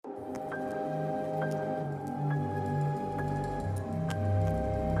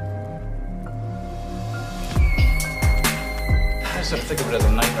sort of think of it as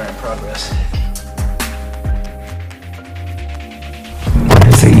a nightmare in progress. What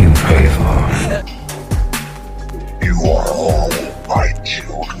is it you pray for? You are all my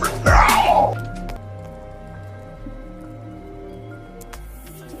children now.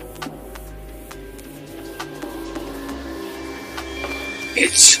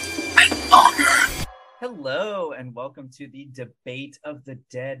 It's an honor. Hello, and welcome to the Debate of the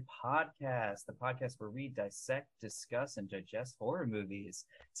Dead podcast, the podcast where we dissect, discuss, and digest horror movies.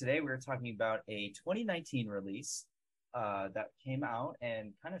 Today, we're talking about a 2019 release that came out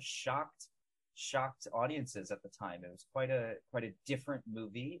and kind of shocked audiences at the time. It was quite a different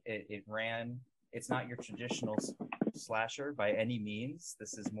movie. It ran. It's not your traditional slasher by any means.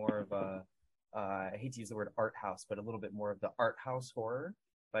 This is more of a I hate to use the word art house, but a little bit more of the art house horror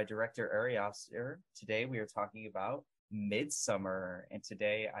by director Ari Aster. Today we are talking about Midsommar, and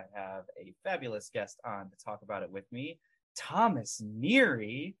today I have a fabulous guest on to talk about it with me, Thomas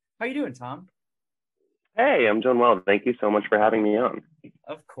Neary. How you doing, Tom? Hey, I'm doing well. Thank you so much for having me on.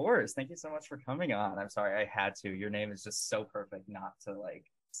 Of course. Thank you so much for coming on. I'm sorry I had to. Your name is just so perfect not to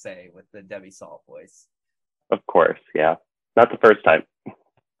say with the Debbie Salt voice. Of course, yeah. Not the first time.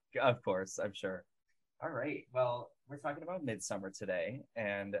 Of course, I'm sure. All right. Well, we're talking about Midsommar today,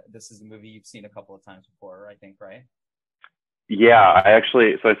 and this is a movie you've seen a couple of times before, I think, right? Yeah, I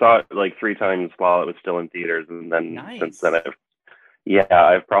saw it like 3 times while it was still in theaters, and then since then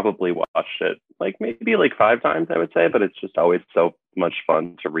I've probably watched it maybe 5 times, I would say, but it's just always so much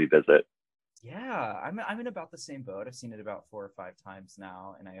fun to revisit. Yeah, I'm in about the same boat. I've seen it about 4 or 5 times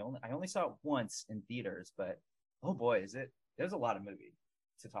now, and I only saw it once in theaters, but oh boy, there's a lot of movie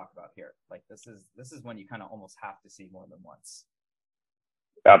to talk about here. This is one you kind of almost have to see more than once.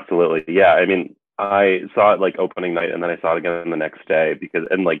 Absolutely. Yeah, I mean, I saw it opening night, and then I saw it again the next day because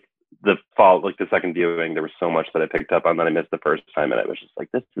the second viewing, there was so much that I picked up on that I missed the first time, and it was just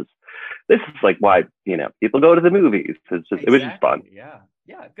this is why people go to the movies. It's just Exactly. It was just fun. Yeah,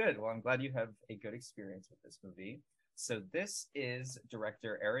 good. Well, I'm glad you have a good experience with this movie. So this is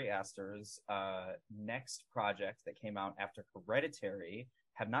director Ari Aster's next project that came out after Hereditary.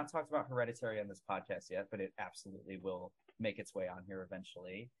 Have not talked about Hereditary on this podcast yet, but it absolutely will make its way on here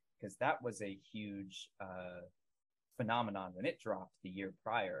eventually, because that was a huge phenomenon when it dropped the year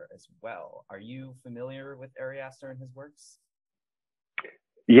prior as well. Are you familiar with Ari Aster and his works?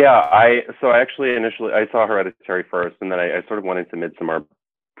 Yeah, I actually initially I saw Hereditary first, and then I sort of went into Midsommar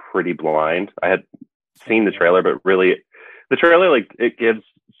pretty blind. I had seen the trailer, but really the trailer it gives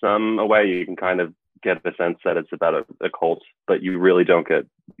some away. You can kind of get the sense that it's about a cult, but you don't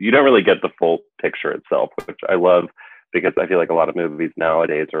really get the full picture itself, which I love, because I feel like a lot of movies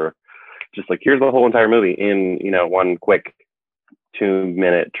nowadays are just here's the whole entire movie in one quick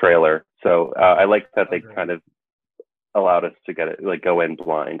 2-minute trailer. So I like that they kind of allowed us to get it go in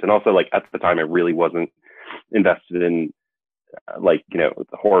blind. And also at the time I really wasn't invested in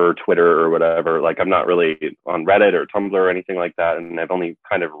horror Twitter or whatever. I'm not really on Reddit or Tumblr or anything like that, and I've only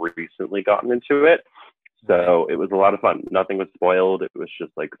kind of recently gotten into it. So it was a lot of fun. Nothing was spoiled. It was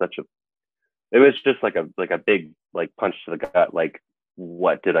just it was just a big punch to the gut.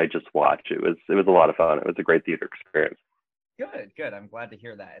 What did I just watch? It was a lot of fun. It was a great theater experience. Good. I'm glad to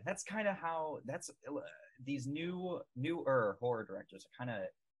hear that. That's kind of how these newer horror directors are kind of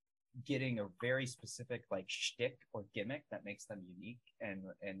getting a very specific shtick or gimmick that makes them unique. And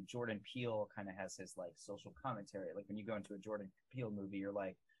Jordan Peele kind of has his social commentary. When you go into a Jordan Peele movie, you're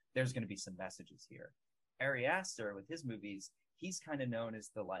there's going to be some messages here. Ari Aster with his movies, he's kind of known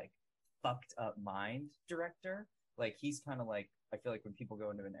as the fucked up mind director. He's kind of I feel when people go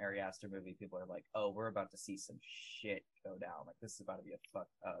into an Ari Aster movie, people are oh, we're about to see some shit go down. This is about to be a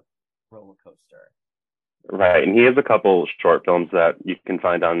fucked up roller coaster. Right, and he has a couple short films that you can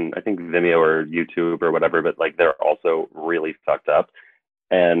find on, I think, Vimeo or YouTube or whatever, but they're also really fucked up,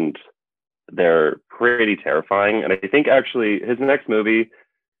 and they're pretty terrifying. And I think actually his next movie,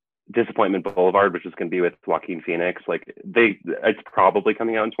 Disappointment Boulevard, which is going to be with Joaquin Phoenix, it's probably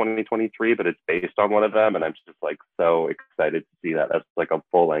coming out in 2023, but it's based on one of them, and I'm just so excited to see that as a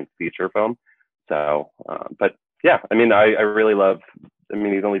full-length feature film. So, but yeah, I mean, I really love. I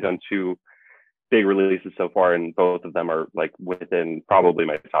mean, he's only done 2 big releases so far, and both of them are within probably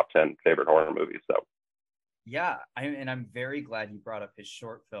my top 10 favorite horror movies. So yeah, I'm very glad you brought up his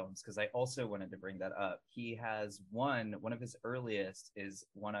short films, because I also wanted to bring that up. He has one of his earliest is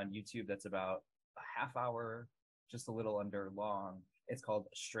one on YouTube that's about a half hour, just a little under long. It's called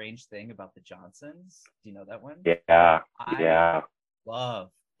A Strange Thing About the Johnsons. Do you know that one? Yeah. I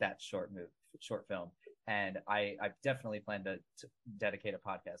love that short film. And I definitely plan to dedicate a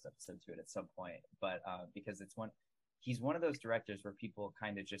podcast episode to it at some point. But because it's one, he's one of those directors where people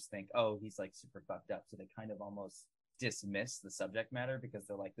kind of just think, oh, he's like super fucked up, so they kind of almost dismiss the subject matter because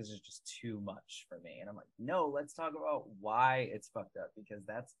they're like, this is just too much for me. And I'm like, no, let's talk about why it's fucked up, because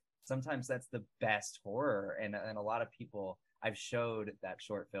sometimes that's the best horror. And a lot of people, I've showed that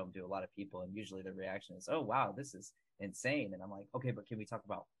short film to a lot of people, and usually the reaction is, oh wow, this is insane. And I'm like, okay, but can we talk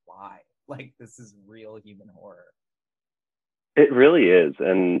about why? Like, this is real human horror. It really is.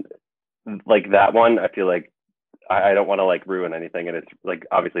 And like that one, I feel like I don't want to like ruin anything. And it's like,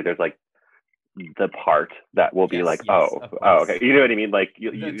 obviously there's like the part that will be Yes, like, yes, oh, okay. You know what I mean? Like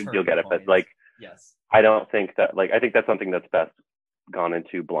you'll get it. But like, yes, I don't think that, like, I think that's something that's best gone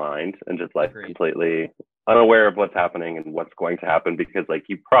into blind and just like Agreed. completely unaware of what's happening and what's going to happen, because like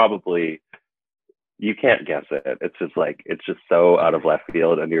you can't guess it. It's just like, it's just so out of left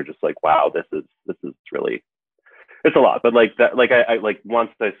field, and you're just like, wow, this is really, it's a lot. But like that, like I like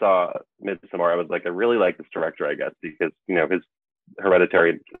once I saw Midsommar, I was like, I really like this director, I guess, because you know his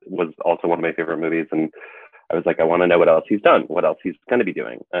Hereditary was also one of my favorite movies, and I was like, I want to know what else he's done, what else he's going to be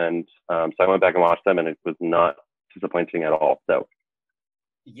doing, and so I went back and watched them, and it was not disappointing at all. So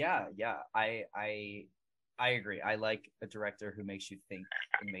yeah, I agree. I like a director who makes you think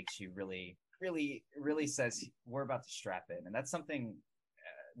and makes you really says, we're about to strap in. And that's something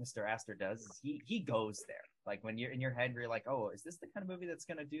Mr. Astor does. He goes there. Like when you're in your head, you're like, oh, is this the kind of movie that's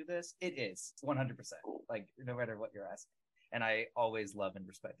going to do this? It is 100%. Like no matter what you're asking. And I always love and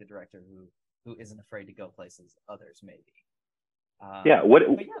respect a director who isn't afraid to go places others may be.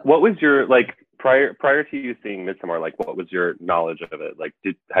 What was your, like, prior to you seeing Midsommar, like what was your knowledge of it? Like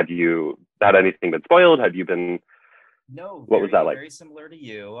had anything been spoiled? Had you been No, what was that like? Very similar to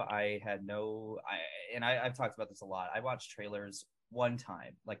you. I've talked about this a lot. I watch trailers one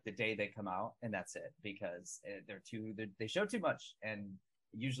time, like the day they come out, and that's it, because they show too much. And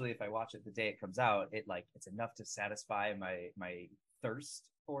usually if I watch it the day it comes out, it's enough to satisfy my thirst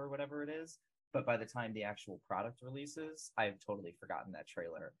for whatever it is. But by the time the actual product releases, I've totally forgotten that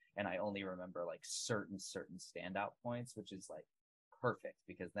trailer, and I only remember like certain standout points, which is like perfect,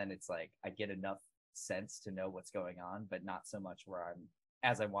 because then it's like I get enough sense to know what's going on, but not so much where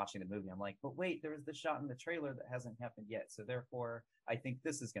as I'm watching the movie, I'm like, but wait, there was the shot in the trailer that hasn't happened yet, so therefore I think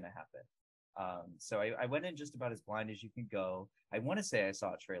this is going to happen. So I went in just about as blind as you can go. I want to say I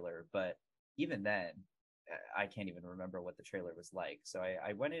saw a trailer, but even then, I can't even remember what the trailer was like. So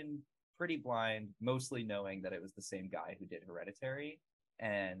I went in pretty blind, mostly knowing that it was the same guy who did Hereditary,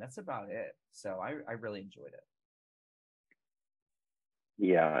 and that's about it. So I really enjoyed it.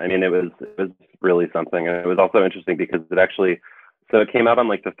 Yeah, I mean, it was really something, and it was also interesting because it came out on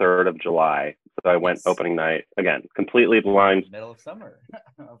like the 3rd of July. So I went opening night again, completely blind. Middle of summer.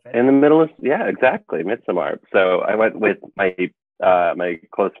 In the middle of, yeah, exactly, Midsommar. So I went with my my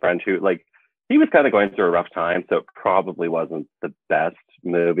close friend who, like, he was kind of going through a rough time, so it probably wasn't the best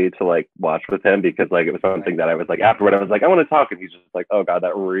movie to like watch with him, because like it was something that I was like, afterward I was like, I want to talk, and he's just like, oh god,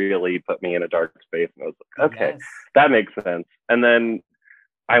 that really put me in a dark space. And I was like, okay, that makes sense. And then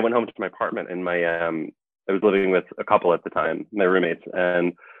I went home to my apartment, and I was living with a couple at the time, my roommates,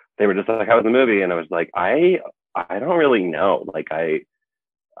 and they were just like, how was the movie? And I was like, I don't really know. Like I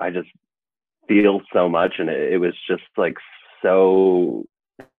just feel so much, and it was just like, so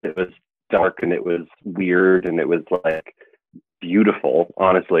it was dark, and it was weird, and it was like beautiful,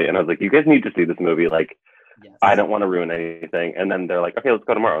 honestly. And I was like, you guys need to see this movie. Like, yes. I don't want to ruin anything. And then they're like, okay, let's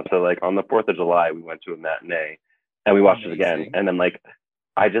go tomorrow. So like on the 4th of July, we went to a matinee, and we watched it again. And then like,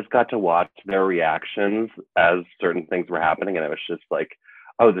 I just got to watch their reactions as certain things were happening. And I was just like,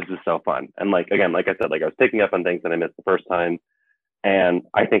 oh, this is so fun. And like, again, like I said, like I was picking up on things that I missed the first time. And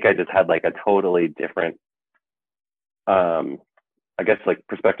I think I just had like a totally different, I guess, like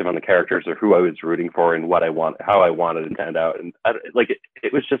perspective on the characters, or who I was rooting for, and how I wanted it to end out. And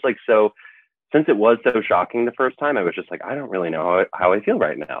it was just like, so, since it was so shocking the first time, I was just like, I don't really know how I feel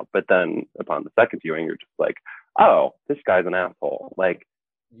right now. But then upon the second viewing, you're just like, oh, this guy's an asshole. Like,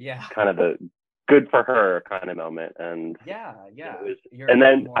 yeah, kind of a good for her kind of moment. And yeah. And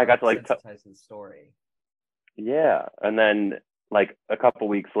then I got to like sensitize the story. Yeah, and then like a couple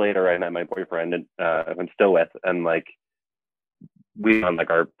weeks later, I met my boyfriend, and I'm still with, and like we on like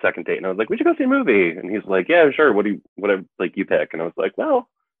our second date, and I was like, we should go see a movie, and he's like, yeah, sure. Whatever, like you pick. And I was like, well,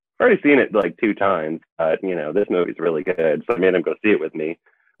 I've already seen it like 2 times, but this movie's really good, so I made him go see it with me,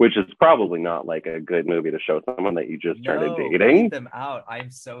 which is probably not like a good movie to show someone that you just started dating. Them out.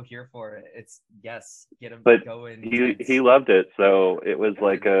 I'm so here for it. It's yes, get him going. He loved it, so it was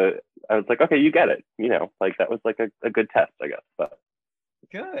like I was like, okay, you get it, like that was like a good test, I guess. But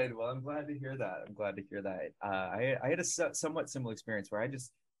good. Well, I'm glad to hear that. I had a somewhat similar experience where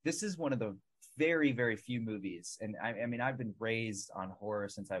this is one of the very, very few movies, and I mean, I've been raised on horror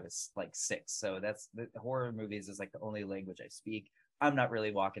since I was like 6, so that's the horror movies is like the only language I speak. I'm not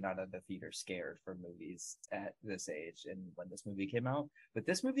really walking out of the theater scared for movies at this age and when this movie came out, but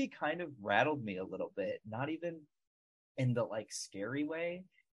this movie kind of rattled me a little bit, not even in the like scary way.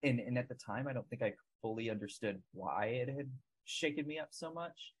 And at the time, I don't think I fully understood why it had shaken me up so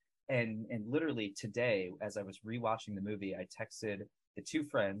much. And literally today, as I was rewatching the movie, I texted the 2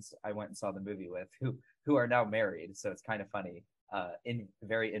 friends I went and saw the movie with, who are now married. So it's kind of funny, in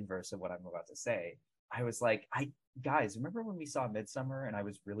very inverse of what I'm about to say. I was like, guys, remember when we saw Midsommar and I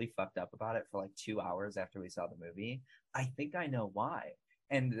was really fucked up about it for like 2 hours after we saw the movie? I think I know why.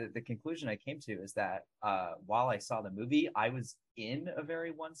 And the conclusion I came to is that while I saw the movie, I was in a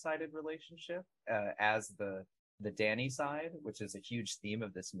very one-sided relationship as the Danny side, which is a huge theme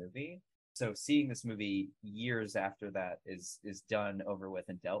of this movie. So seeing this movie years after that is done, over with,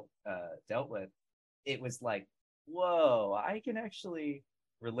 and dealt with, it was like, whoa, I can actually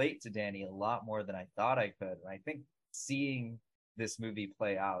relate to Danny a lot more than I thought I could. And I think seeing this movie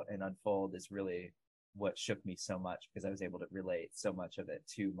play out and unfold is really what shook me so much, because I was able to relate so much of it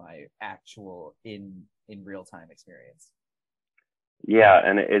to my actual in real time experience. Yeah,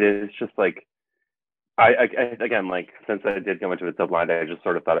 and it is just like I again, like, since I did go into it so blind, I just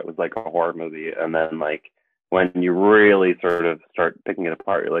sort of thought it was like a horror movie, and then like when you really sort of start picking it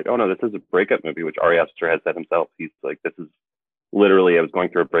apart, you're like, oh no, this is a breakup movie, which Ari Aster has said himself. He's like, this is literally, I was going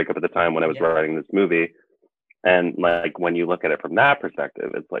through a breakup at the time when I was writing this movie, and like when you look at it from that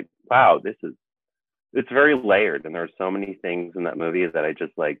perspective, it's like, wow, it's very layered, and there are so many things in that movie that I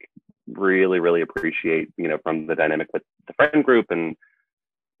just like really, really appreciate, from the dynamic with the friend group and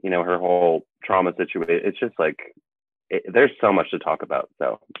her whole trauma situation. It's just like there's so much to talk about.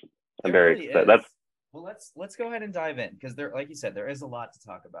 So I'm very excited. That's well. Let's go ahead and dive in, because there, like you said, there is a lot to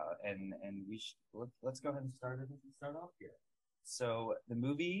talk about, and let's go ahead and start off here. So the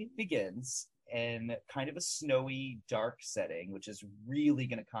movie begins in kind of a snowy, dark setting, which is really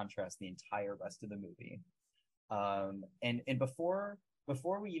going to contrast the entire rest of the movie. And before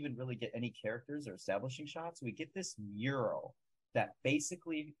we even really get any characters or establishing shots, we get this mural that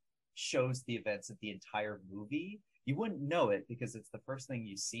basically shows the events of the entire movie. You wouldn't know it because it's the first thing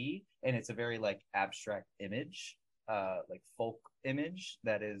you see, and it's a very like abstract image, like folk image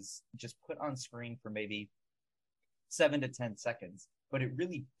that is just put on screen for maybe 7 to 10 seconds, but it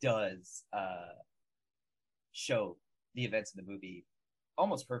really does show the events of the movie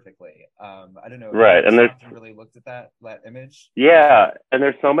almost perfectly. I don't know. Right, and there's really looked at that image. Yeah, and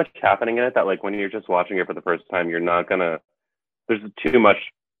there's so much happening in it that like when you're just watching it for the first time, you're not gonna. There's too much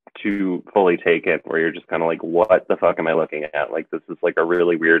to fully take in, where you're just kind of like, what the fuck am I looking at? Like, this is like a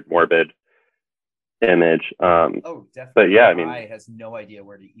really weird, morbid image. Oh, definitely. But yeah, I mean, eye has no idea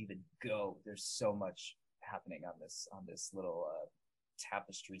where to even go. There's so much happening on this little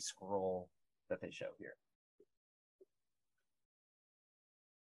tapestry scroll that they show here.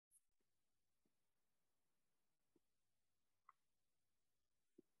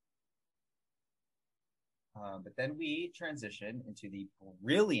 But then we transition into the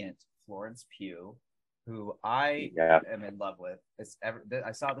brilliant Florence Pugh, who I am in love with.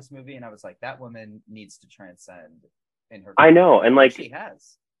 I saw this movie and I was like, that woman needs to transcend in her. I know, and like she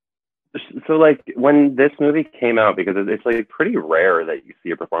has. So like when this movie came out, because it's like pretty rare that you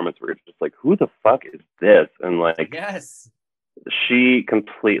see a performance where it's just like, who the fuck is this? And like, yes, she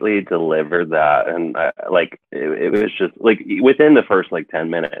completely delivered that. And it was just like within the first like 10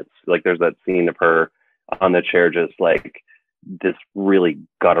 minutes, like there's that scene of her on the chair, just like this really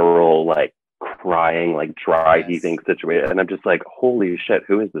guttural, like crying, like dry heaving situation. And I'm just like, holy shit,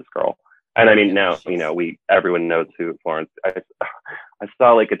 who is this girl? And I mean, now, everyone knows who Florence. I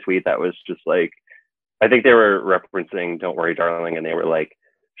saw like a tweet that was just like, I think they were referencing "Don't Worry, Darling," and they were like,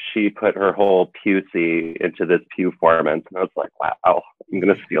 she put her whole Pusey into this Pewformance, and I was like, wow, I'm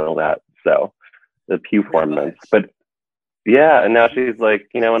gonna steal that. So the Pewformance, but yeah, and now she's like,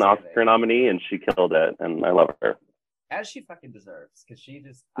 an Oscar nominee, and she killed it, and I love her, as she fucking deserves, because she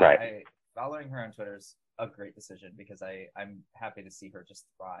just I following her on Twitter is a great decision, because I'm happy to see her just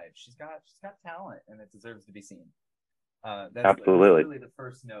thrive. She's got talent, and it deserves to be seen. That's really the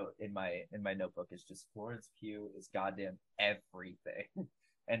first note in my notebook is just Florence Pugh is goddamn everything,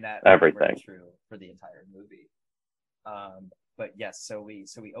 and that everything true for the entire movie. But yes, so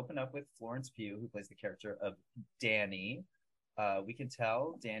we open up with Florence Pugh, who plays the character of Danny. We can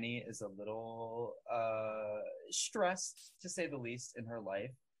tell Danny is a little stressed, to say the least, in her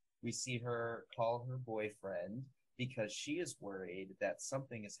life. We see her call her boyfriend because she is worried that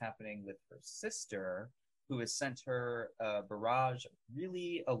something is happening with her sister, who has sent her a barrage of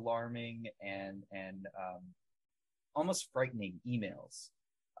really alarming and almost frightening emails.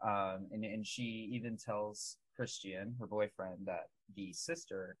 And she even tells Christian, her boyfriend, that the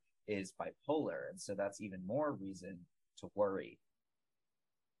sister is bipolar, and so that's even more reason to worry.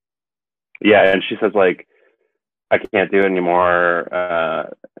 Yeah, and she says like, I can't do it anymore.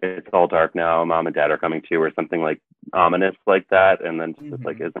 It's all dark now. Mom and Dad are coming too, or something like ominous like that. And then just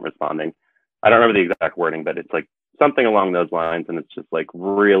like isn't responding. I don't remember the exact wording, but it's like something along those lines. And it's just like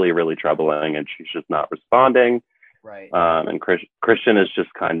really, really troubling. And she's just not responding. Right. And Christian is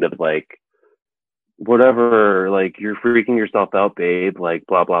just kind of like, whatever, like you're freaking yourself out, babe. Like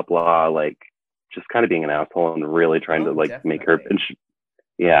blah blah blah. Like just kind of being an asshole and really trying to like definitely. make her. And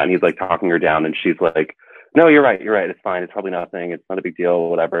and he's like talking her down, and she's like, no, you're right. It's fine. It's probably nothing. It's not a big deal,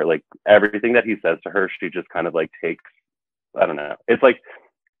 whatever. Like everything that he says to her, she just kind of like takes, I don't know. It's like,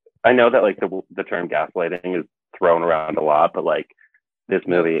 I know that like the term gaslighting is thrown around a lot, but like this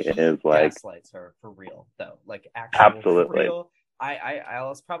movie is like gaslights her for real though. Like actual absolutely. For real.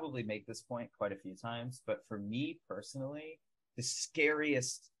 I'll probably make this point quite a few times, but for me personally, the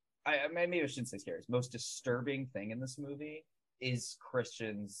scariest, maybe I shouldn't say scariest, most disturbing thing in this movie is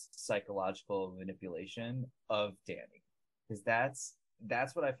Christian's psychological manipulation of Danny, because that's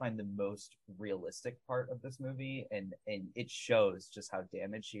what I find the most realistic part of this movie, and it shows just how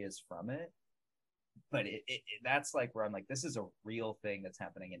damaged she is from it. But that's like where I'm like, this is a real thing that's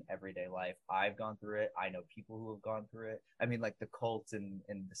happening in everyday life. I've gone through it. I know people who have gone through it. I mean, like the cult and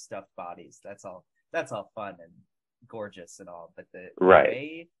the stuffed bodies. That's all fun and gorgeous and all. But the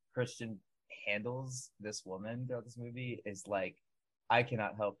way Christian handles this woman throughout this movie is like, I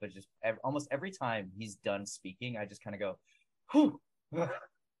cannot help but just almost every time he's done speaking, I just kind of go, whew.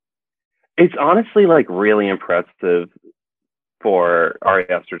 It's honestly like really impressive for Ari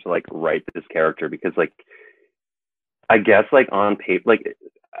Aster to like write this character, because like I guess like on paper, like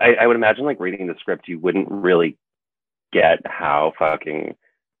I would imagine like reading the script, you wouldn't really get how fucking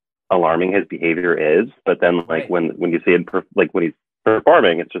alarming his behavior is, but then like when you see it like when he's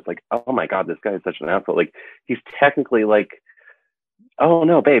performing, it's just like, oh my god, this guy is such an asshole. Like he's technically like, oh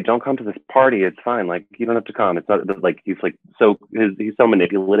no, babe, don't come to this party, it's fine, like you don't have to come. It's not like he's like he's so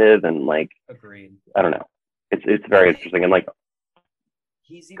manipulative and like, agreed. I don't know, it's very interesting. And like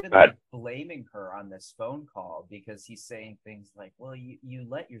he's even like blaming her on this phone call because he's saying things like, well, you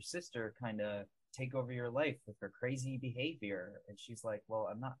let your sister kind of take over your life with her crazy behavior. And she's like, well,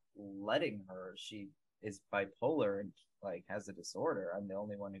 I'm not letting her. She is bipolar and like has a disorder. I'm the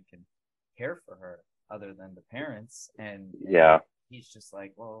only one who can care for her other than the parents. And he's just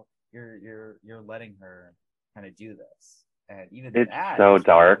like, well, you're letting her kind of do this. And even it's that so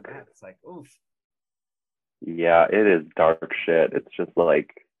dark. It's like, oof. Yeah, it is dark shit. It's just like,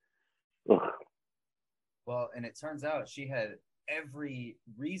 ugh. Well, and it turns out she had every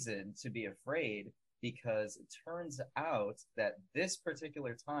reason to be afraid, because it turns out that this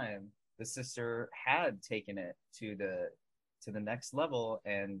particular time the sister had taken it to the next level,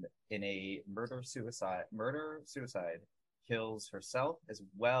 and in a murder suicide kills herself as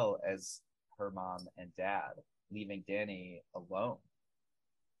well as her mom and dad, leaving Danny alone.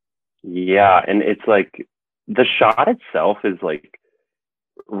 Yeah, and it's like the shot itself is like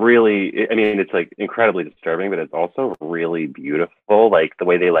really, I mean, it's like incredibly disturbing, but it's also really beautiful. Like the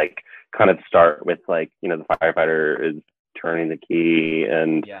way they like kind of start with like, you know, the firefighter is turning the key,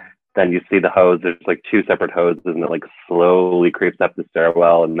 and then you see the hose. There's like two separate hoses, and it like slowly creeps up the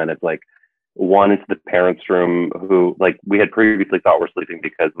stairwell, and then it's like one into the parents' room, who like we had previously thought were sleeping,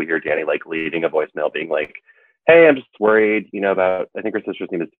 because we hear Danny like leaving a voicemail being like, hey, I'm just worried, you know, about, I think her sister's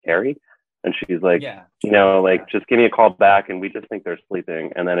name is Carrie. And she's like, you know, like, just give me a call back, and we just think they're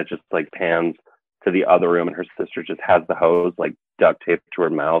sleeping. And then it just like pans to the other room, and her sister just has the hose like duct taped to her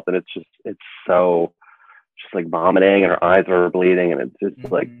mouth. And it's so just like vomiting, and her eyes are bleeding, and it's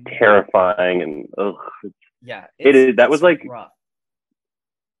just like terrifying. And it is. That was like rough.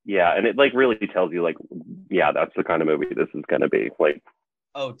 Yeah, and it like really tells you like, yeah, that's the kind of movie this is gonna be. Like,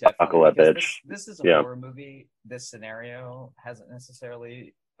 oh, definitely. This is a horror movie. This scenario hasn't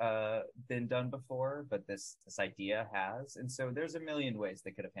necessarily been done before, but this idea has. And so there's a million ways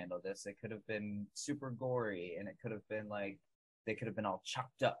they could have handled this. It could have been super gory, and it could have been like, they could have been all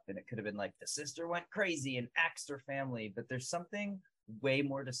chopped up, and it could have been like the sister went crazy and axed her family. But there's something way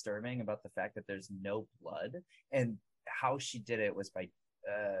more disturbing about the fact that there's no blood, and how she did it was by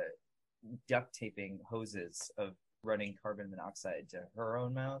duct taping hoses of running carbon monoxide to her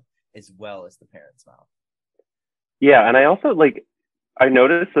own mouth as well as the parents' mouth. Yeah, and I also like, I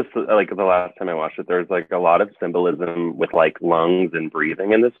noticed this like the last time I watched it, there's like a lot of symbolism with like lungs and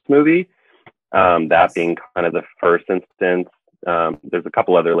breathing in this movie. That Yes. being kind of the first instance. There's a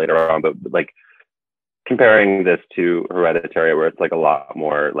couple other later on, but like comparing this to Hereditary, where it's like a lot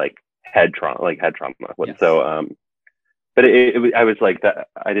more like head trauma. Yes. So, but I was like that.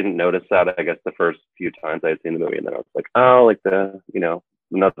 I didn't notice that. I guess the first few times I had seen the movie, and then I was like, oh, like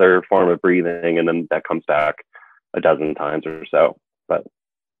another form of breathing, and then that comes back a dozen times or so. But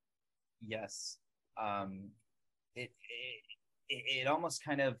Yes. It, it almost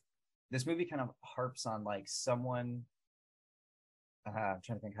kind of, this movie kind of harps on like someone, I'm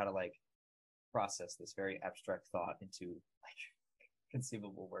trying to think how to like process this very abstract thought into like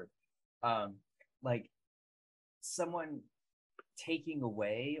conceivable word. Like someone taking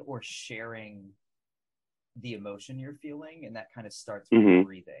away or sharing the emotion you're feeling, and that kind of starts with mhm.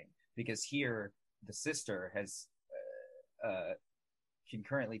 breathing. Because here the sister has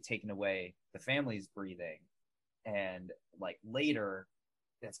concurrently taken away the family's breathing, and like later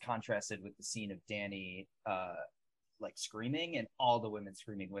that's contrasted with the scene of Danny like screaming and all the women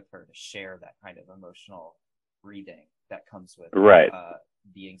screaming with her to share that kind of emotional breathing that comes with Right.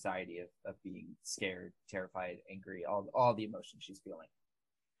 the anxiety of being scared, terrified, angry, all the emotions she's feeling.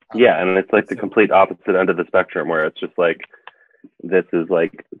 Yeah, and it's like the So complete opposite end of the spectrum, where it's just like this is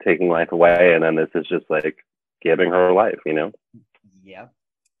like taking life away, and then this is just like giving her life. yeah,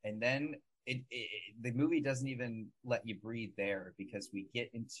 and then the movie doesn't even let you breathe there, because we get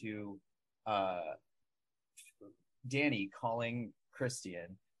into uh Danny calling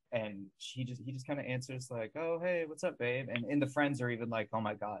Christian, and he just kind of answers like, "Oh, hey, what's up, babe?" And the friends are even like, "Oh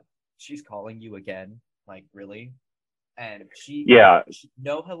my god, she's calling you again? Like, really?" And Yeah,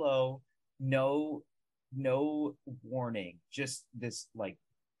 no hello, no no warning, just this like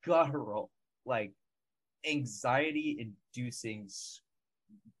guttural, like anxiety inducing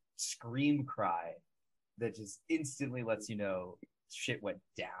scream cry that just instantly lets you know shit went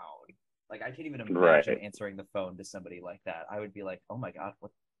down. Like, I can't even imagine right. answering the phone to somebody like that. I would be like, "Oh my god,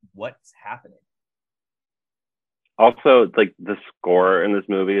 what's happening?" Also, like the score in this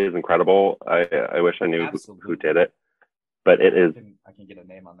movie is incredible. I wish I knew who did Absolutely. it, but Yeah, it is I can get a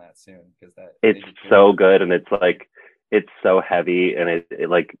name on that soon, because that they it's did good so work. good, and it's like it's so heavy, and it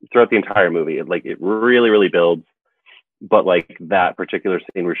like throughout the entire movie, it really builds. But like that particular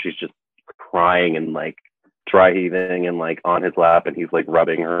scene where she's just crying and like dry heaving and like on his lap, and he's like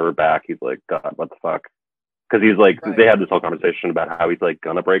rubbing her back. He's like, God, what the fuck? Because he's like, they Right. had this whole conversation about how he's like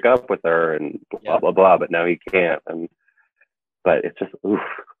gonna break up with her and blah Yep. blah blah, but now he can't. And but it's just oof,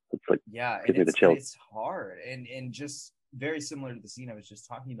 it's like Yeah, and gives me the and chills. it's hard, and just very similar to the scene I was just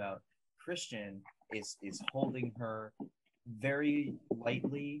talking about. Christian is holding her very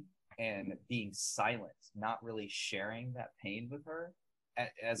lightly and being silent, not really sharing that pain with her,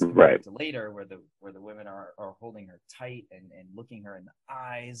 as Right, compared to later, where the women are holding her tight and looking her in the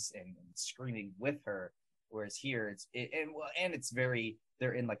eyes and screaming with her. Whereas here and it's very,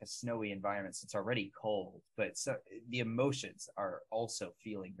 they're in like a snowy environment, so it's already cold, but so the emotions are also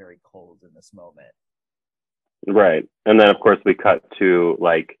feeling very cold in this moment. right. And then of course we cut to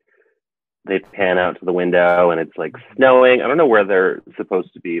like they pan out to the window and it's like snowing. I don't know where they're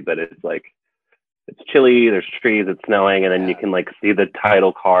supposed to be, but it's like it's chilly, there's trees, it's snowing, and then you Yeah, can like see the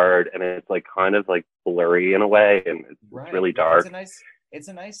title card and it's like kind of like blurry in a way, and it's right. really Yeah, dark. it's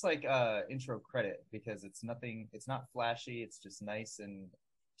a nice like intro credit, because it's not flashy, it's just nice, and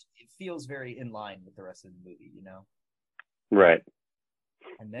it feels very in line with the rest of the movie. Right.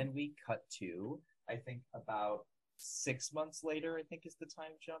 And then we cut to, I think, about 6 months later, I think is the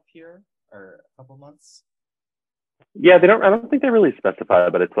time jump here, or a couple months. Yeah, they don't I don't think they really specify,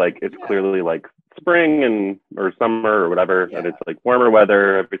 but it's like it's Yeah, clearly like spring and or summer or whatever, and yeah, it's like warmer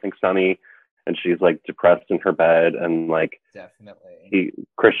weather, everything's sunny, and she's like depressed in her bed, and like definitely. he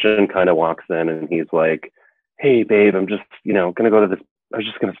Christian kind of walks in and he's like, "Hey, babe, I'm just gonna go to this. I was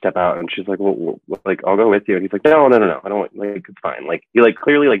just gonna step out." And she's like, "Well, like I'll go with you." And he's like, "No, no, no, no. I don't want. Like it's fine." Like he like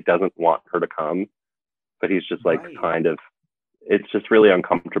clearly like doesn't want her to come, but he's just like Right. kind of. It's just really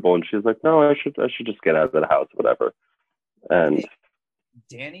uncomfortable, and she's like, "No, I should just get out of the house, whatever." And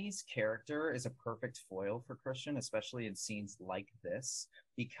Danny's character is a perfect foil for Christian, especially in scenes like this,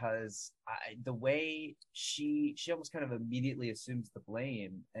 because the way she almost kind of immediately assumes the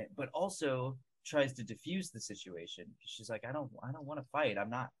blame, but also tries to diffuse the situation. She's like, I don't want to fight. I'm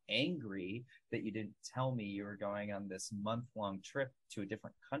not angry that you didn't tell me you were going on this month-long trip to a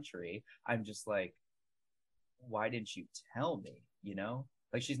different country. I'm just like, why didn't you tell me?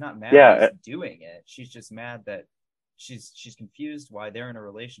 Like, she's not mad that he's yeah, doing it. She's just mad that she's confused why they're in a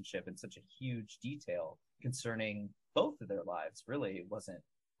relationship, in such a huge detail concerning both of their lives really wasn't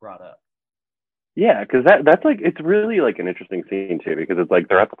brought up. yeah, because that's like it's really like an interesting scene too, because it's like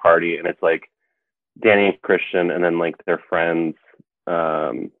they're at the party and it's like Danny and Christian, and then like their friends,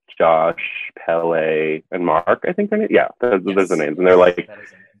 Josh, Pele, and Mark. I think their name. Yeah, those are the names, and they're like,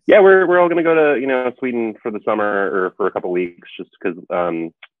 yeah, we're all gonna go to Sweden for the summer or for a couple weeks, just because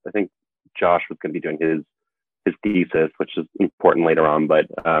I think Josh was gonna be doing his thesis, which is important later on, but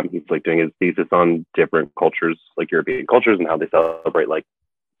he's like doing his thesis on different cultures, like European cultures, and how they celebrate like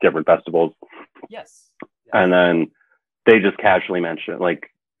different festivals. Yes. And then they just casually mention like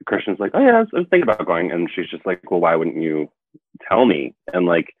Christian's like, oh yeah, I was thinking about going, and she's just like, well, why wouldn't you tell me? And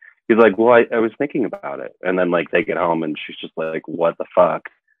like he's like, well, I was thinking about it, and then like they get home, and she's just like, what the fuck?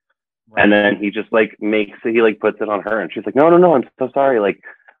 Right. And then he just like he like puts it on her, and she's like, no, I'm so sorry, like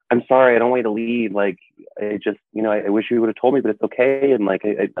I'm sorry, I don't want you to leave, like I just I wish you would have told me, but it's okay, and like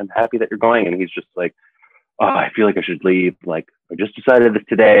I'm happy that you're going. And he's just like, oh, I feel like I should leave, like I just decided this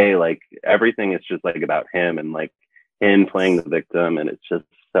today, like everything is just like about him and like him playing the victim, and it's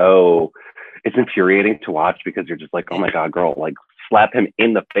infuriating to watch, because you're just like, oh my god, girl, like slap him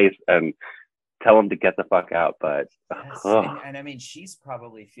in the face and tell him to get the fuck out. But yes. And I mean, she's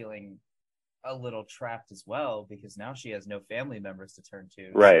probably feeling a little trapped as well, because now she has no family members to turn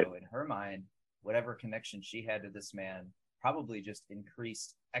to. Right. So in her mind, whatever connection she had to this man probably just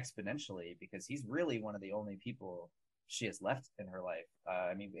increased exponentially, because he's really one of the only people she has left in her life.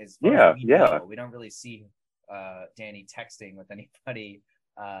 I mean, as far as we know, we don't really see Danny texting with anybody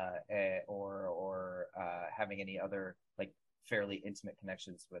or having any other like fairly intimate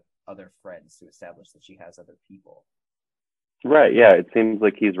connections with other friends to establish that she has other people. Right. Yeah. It seems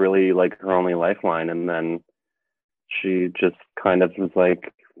like he's really like her only lifeline. And then she just kind of was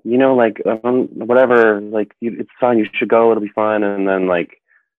like, like, whatever, like, it's fine. You should go. It'll be fine. And then like,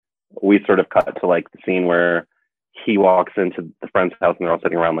 we sort of cut to like the scene where he walks into the friend's house, and they're all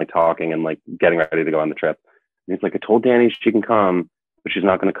sitting around like talking and like getting ready to go on the trip. And he's like, I told Danny she can come, but she's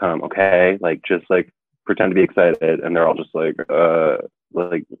not going to come. Okay. Like, just like pretend to be excited. And they're all just like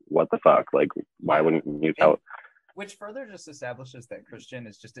what the fuck? Like, why wouldn't you tell? Which further just establishes that Christian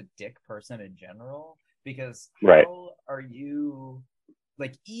is just a dick person in general, because how are you,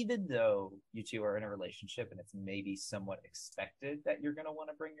 like, even though you two are in a relationship and it's maybe somewhat expected that you're going to want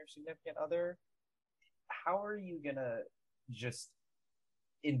to bring your significant other, how are you going to just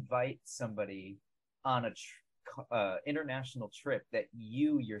invite somebody on a international trip that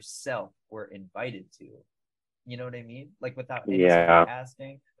you yourself were invited to? You know what I mean? Like, without anybody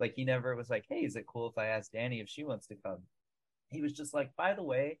asking. Like, he never was like, hey, is it cool if I ask Danny if she wants to come? He was just like, by the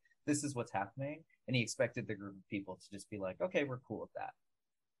way, this is what's happening. And he expected the group of people to just be like, okay, we're cool with that.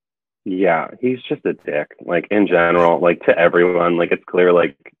 Yeah, he's just a dick. Like, in general, like, to everyone. Like, it's clear,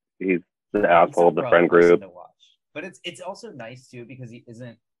 like, he's the asshole of the friend group. But it's also nice, too, because he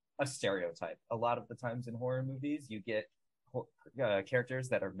isn't a stereotype. A lot of the times in horror movies, you get characters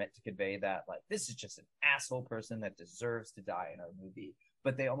that are meant to convey that, like, this is just an asshole person that deserves to die in our movie,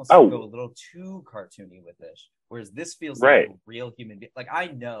 but they almost go a little too cartoony with this, whereas this feels like a real human being. Like, I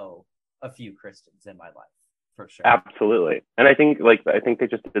know a few Christians in my life, for sure. Absolutely. And I think they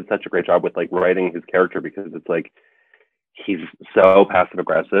just did such a great job with like writing his character, because it's like he's so passive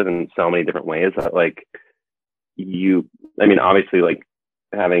aggressive in so many different ways that like obviously, like,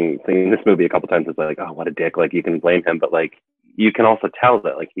 having seen this movie a couple times, it's like, oh, what a dick, like, you can blame him, but like you can also tell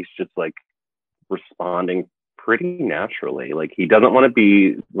that like he's just like responding pretty naturally. Like, he doesn't want to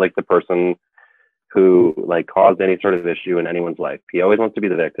be like the person who like caused any sort of issue in anyone's life. He always wants to be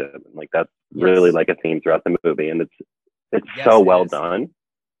the victim, and like that's really like a theme throughout the movie, and it's so well done.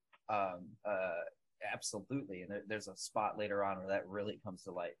 Absolutely. And there's a spot later on where that really comes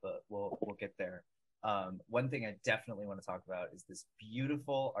to light, but we'll get there. One thing I definitely want to talk about is this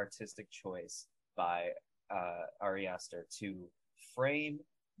beautiful artistic choice by Ari Aster to frame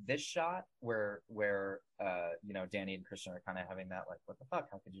this shot where Danny and Christian are kind of having that, like, what the fuck,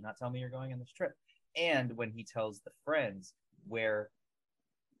 how could you not tell me you're going on this trip? And when he tells the friends, where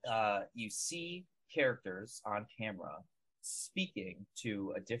you see characters on camera speaking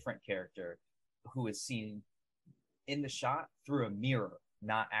to a different character who is seen in the shot through a mirror,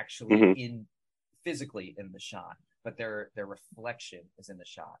 not actually physically in the shot, but their reflection is in the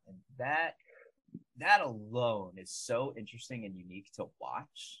shot. And that alone is so interesting and unique to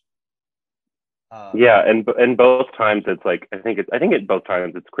watch. And both times it's like I think at both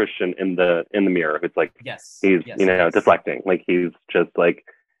times it's Christian in the mirror. It's like he's deflecting, like he's just like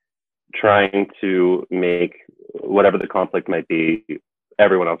trying to make whatever the conflict might be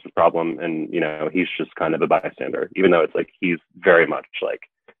everyone else's problem, and he's just kind of a bystander, even though it's like he's very much like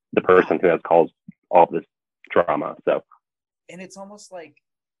the person who has caused all this drama. So, and it's almost like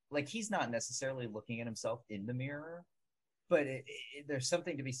he's not necessarily looking at himself in the mirror, but there's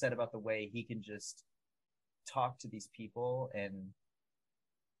something to be said about the way he can just talk to these people and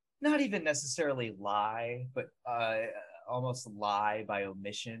not even necessarily lie, but almost lie by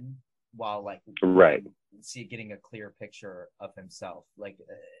omission, while like Right. getting a clear picture of himself. Like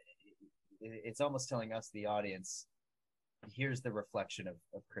it's almost telling us, the audience, here's the reflection of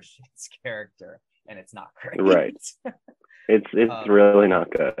Christian's character, and it's not great. Right. It's really not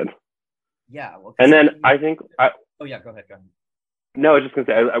good. Yeah. Well, and then I think oh yeah, go ahead. No, I was just gonna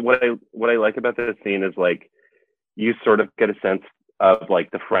say what I like about this scene is like you sort of get a sense of like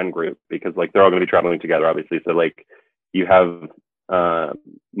the friend group, because like they're all gonna be traveling together, obviously. So like you have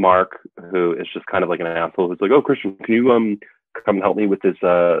Mark, who is just kind of like an asshole, who's like, "Oh, Christian, can you come help me with this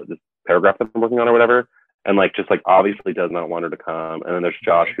this paragraph that I'm working on or whatever?" And like just like obviously does not want her to come. And then there's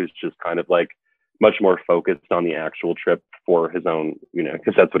Josh, who's just kind of like much more focused on the actual trip for his own,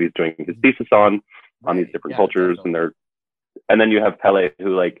 because that's what he's doing his thesis on these different cultures. Definitely. And then you have Pele,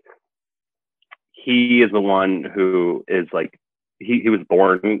 who like he is the one who is like he was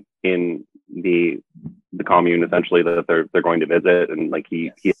born in the commune essentially that they're going to visit, and like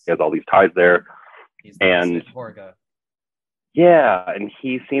he has all these ties there. And yeah, and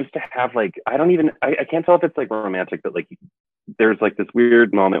he seems to have like I can't tell if it's like romantic, but like there's like this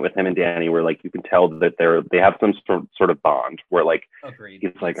weird moment with him and Danny where like you can tell that they have some sort of bond where like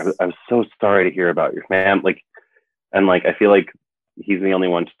he's like, I'm so sorry to hear about your man, like, and like I feel like he's the only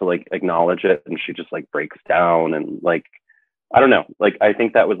one to like acknowledge it, and she just like breaks down, and like I don't know, like I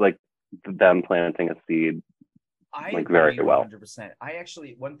think that was like them planting a seed like very well. 100%. I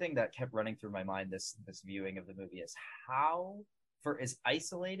actually, one thing that kept running through my mind this viewing of the movie is how, for as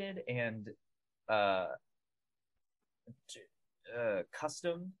isolated and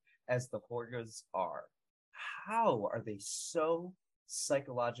custom as the Horgas are, how are they so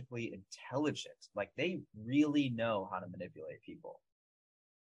psychologically intelligent? Like they really know how to manipulate people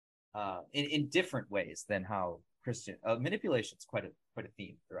in different ways than how Christian manipulation is quite a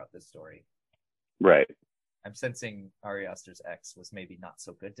theme throughout this story. Right. I'm sensing Ari Aster's ex was maybe not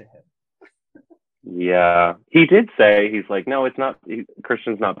so good to him. Yeah, he did say, he's like, no, it's not.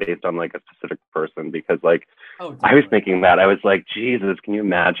 Christian's not based on like a specific person, because like I was thinking that I was like, Jesus, can you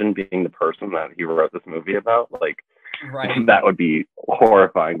imagine being the person that he wrote this movie about? Like, that would be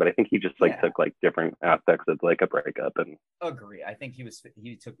horrifying. But I think he just like took like different aspects of like a breakup and agree. I think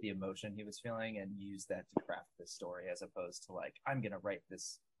he took the emotion he was feeling and used that to craft this story, as opposed to like, I'm gonna write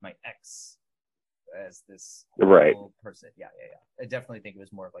my ex as this person. Yeah. I definitely think it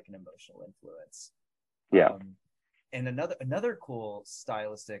was more of like an emotional influence. Yeah. And another cool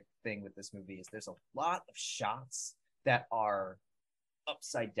stylistic thing with this movie is there's a lot of shots that are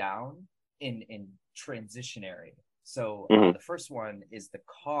upside down in transitionary. So the first one is the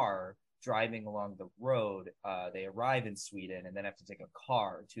car driving along the road. They arrive in Sweden and then have to take a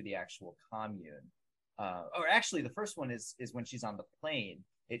car to the actual commune. Or actually, the first one is when she's on the plane.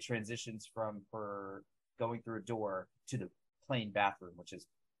 It transitions from her going through a door to the plane bathroom, which is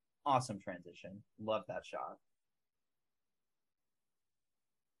awesome transition. Love that shot.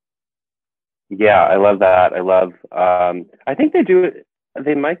 Yeah, I love that. I love. I think they do it.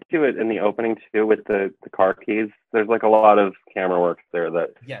 They might do it in the opening too with the car keys. There's like a lot of camera work there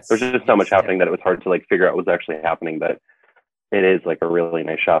that there's just so much happening that it was hard to like figure out what was actually happening. But it is like a really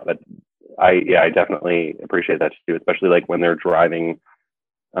nice shot. But I definitely appreciate that too, especially like when they're driving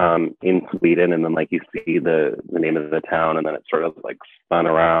in Sweden, and then like you see the name of the town, and then it sort of like spun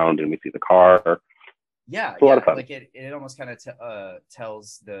around, and we see the car. Yeah, it's a lot of fun. Like it almost kind of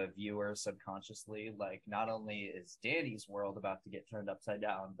tells the viewer subconsciously, like not only is Danny's world about to get turned upside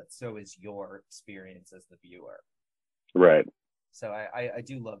down, but so is your experience as the viewer. Right. So I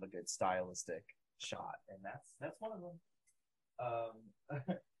do love a good stylistic shot, and that's one of them.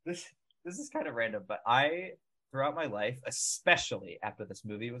 This is kind of random, but throughout my life, especially after this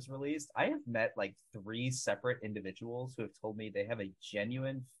movie was released, I have met like 3 separate individuals who have told me they have a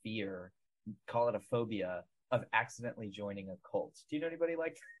genuine fear, call it a phobia, of accidentally joining a cult. Do you know anybody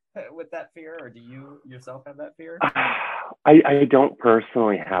like with that fear, or do you yourself have that fear? I don't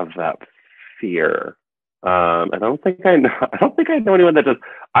personally have that fear. I don't think I know anyone that does.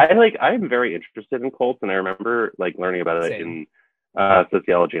 I'm very interested in cults, and I remember like learning about it in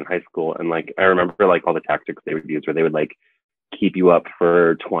sociology in high school, and like I remember like all the tactics they would use where they would like keep you up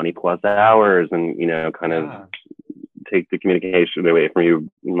for 20 plus hours and kind of take the communication away from you,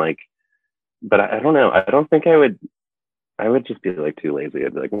 and like, but I don't know, I don't think I would just be like too lazy.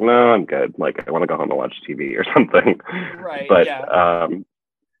 I'd be like, no, I'm good, like I want to go home and watch TV or something. Right. But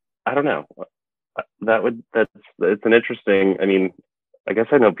I don't know, it's an interesting, I mean, I guess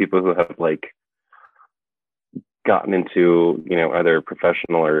I know people who have like gotten into, other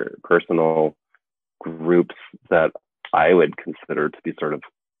professional or personal groups that I would consider to be sort of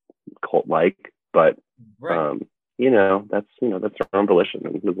cult-like, but Right. that's their own volition,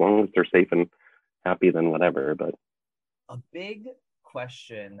 and as long as they're safe and happy, then whatever. But A big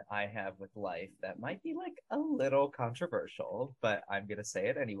question I have with life that might be like a little controversial, but I'm gonna say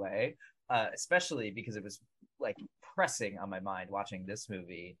it anyway, especially because it was like pressing on my mind watching this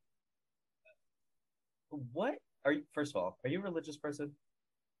movie. What are you, first of all, are you a religious person?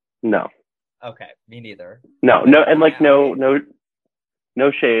 no, Okay, me neither. no, But no, and like I no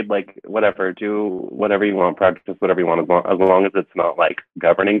shade, like whatever, do whatever you want, practice whatever you want, as long as it's not like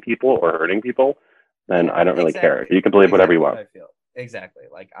governing people or hurting people, then yeah, I don't really care. exactly. You can believe whatever you Exactly what want. I feel. Exactly.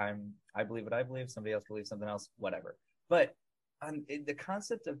 Like I believe what I believe, somebody else believes something else, whatever. But the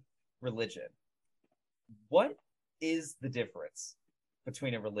concept of religion, what is the difference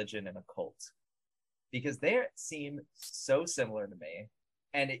between a religion and a cult? Because they seem so similar to me.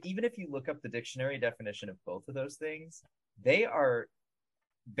 And even if you look up the dictionary definition of both of those things, they are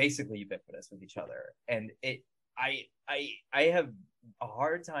basically ubiquitous with each other. And I have a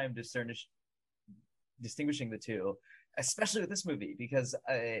hard time distinguishing the two, especially with this movie, because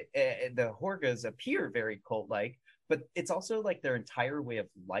the Horgas appear very cult-like, but it's also like their entire way of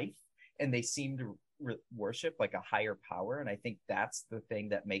life, and they seem to worship like a higher power. And I think that's the thing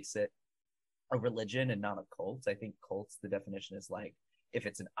that makes it a religion and not a cult. I think cults, the definition is like if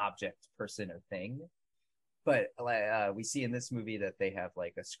it's an object, person, or thing. But we see in this movie that they have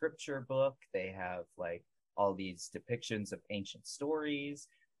like a scripture book, they have like all these depictions of ancient stories,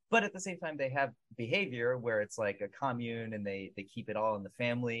 but at the same time they have behavior where it's like a commune, and they keep it all in the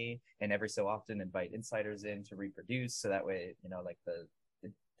family, and every so often invite insiders in to reproduce, so that way like the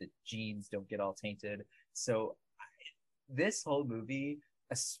genes don't get all tainted. So this whole movie,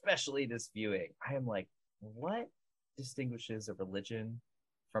 especially this viewing, I am like, what distinguishes a religion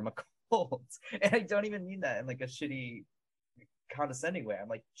from a cult? And I don't even mean that in like a shitty, condescending way. I'm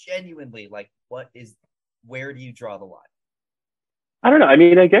like, genuinely, like, where do you draw the line? I don't know. I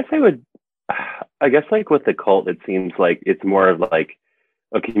mean, I guess like with the cult, it seems like it's more of like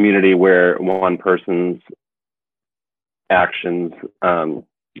a community where one person's actions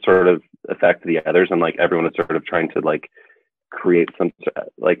sort of affect the others, and like everyone is sort of trying to like create some,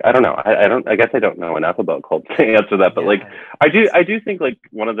 like, I don't know. I guess I don't know enough about cults to answer that, but like Yeah, I do think like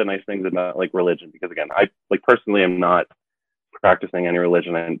one of the nice things about like religion, because again, I like personally am not practicing any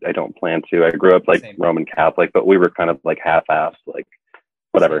religion, and I don't plan to. I grew up like same here. Roman Catholic, but we were kind of like half-assed, like Same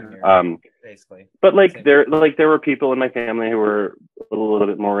whatever. here, basically. But like Same here. there were people in my family who were a little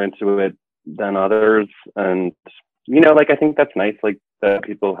bit more into it than others, and like I think that's nice, like that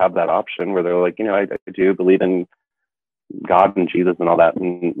people have that option where they're like, I do believe in God and Jesus and all that,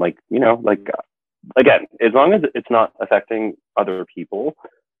 and like like again, as long as it's not affecting other people,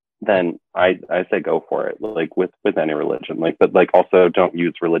 then I say go for it. Like with any religion, like, but like also don't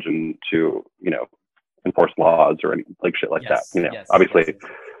use religion to enforce laws or any like shit like that. Yes, yes, yes, Obviously, yes,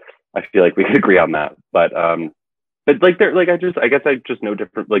 yes. I feel like we could agree on that. But like they're like I guess I just know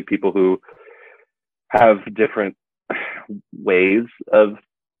different like people who have different ways of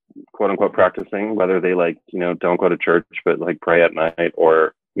quote unquote practicing, whether they like don't go to church but like pray at night,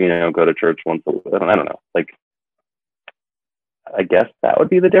 or go to church once a week. I don't know, like I guess that would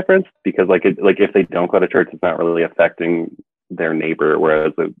be the difference, because like if they don't go to church, it's not really affecting their neighbor,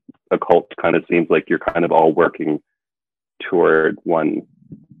 whereas a cult kind of seems like you're kind of all working toward one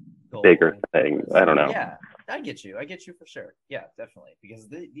bigger Goal, thing. purpose. I don't know. Yeah, I get you. I get you for sure. Yeah, definitely. Because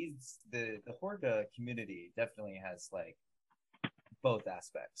the Horga community definitely has like both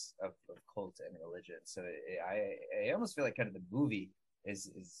aspects of cult and religion. So I almost feel like kind of the movie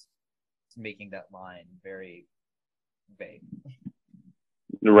is making that line very vague.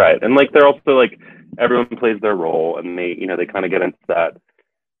 Right. And like they're also like everyone plays their role, and they kind of get into that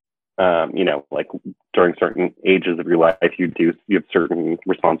like during certain ages of your life you have certain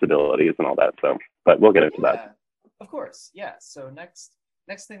responsibilities and all that. So but we'll get into that. Yeah, of course. Yeah. So next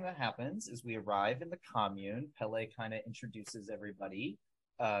thing that happens is we arrive in the commune. Pele kind of introduces everybody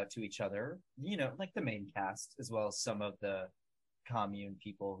to each other. Like the main cast, as well as some of the commune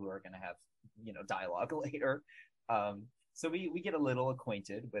people who are going to have dialogue later. So we get a little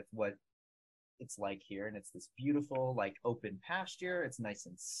acquainted with what it's like here, and it's this beautiful like open pasture. It's nice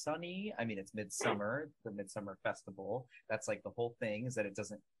and sunny. I mean, it's midsummer, the midsummer festival. That's like the whole thing, is that it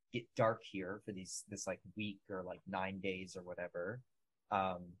doesn't get dark here for this like week or like 9 days or whatever.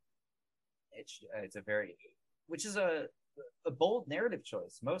 um it's a very, which is a bold narrative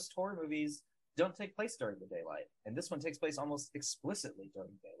choice. Most horror movies don't take place during the daylight, and this one takes place almost explicitly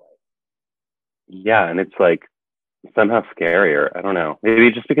during daylight. Yeah, and it's like somehow scarier. I don't know.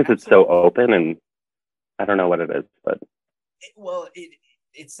 Maybe just because it's so open, and I don't know what it is, but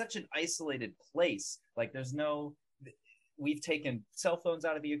it's such an isolated place. Like there's no, we've taken cell phones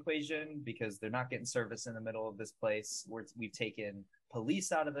out of the equation because they're not getting service in the middle of this place. We've taken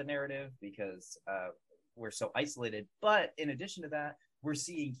police out of the narrative because we're so isolated. But in addition to that, we're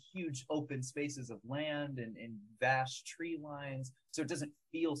seeing huge open spaces of land and vast tree lines. So it doesn't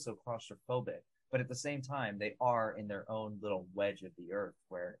feel so claustrophobic. But at the same time, they are in their own little wedge of the earth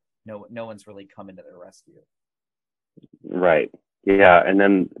where no one's really coming to their rescue. Right. Yeah. And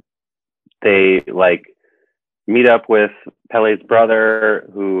then they like meet up with Pele's brother,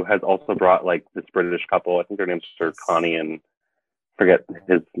 who has also brought like this British couple. I think their names are Connie and forget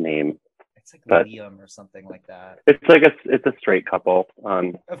his name. It's like Liam or something like that. It's like it's a straight couple.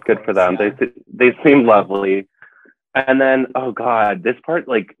 Good for them. Yeah. They seem lovely. And then, oh God, this part,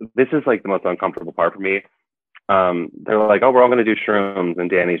 like, this is like the most uncomfortable part for me. They're like, oh, we're all going to do shrooms. And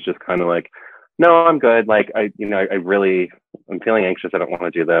Danny's just kind of like, no, I'm good. Like, I'm feeling anxious. I don't want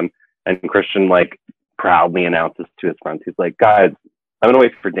to do them. And Christian, like, proudly announces to his friends, he's like, guys, I'm going to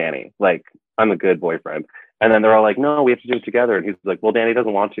wait for Danny. Like, I'm a good boyfriend. And then they're all like, no, we have to do it together. And he's like, well, Danny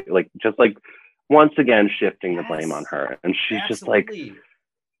doesn't want to. Like, just like once again, shifting the blame on her. And she's just like,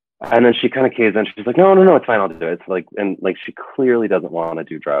 and then she kind of caves in. She's like, no, it's fine. I'll do it. It's like, and like, she clearly doesn't want to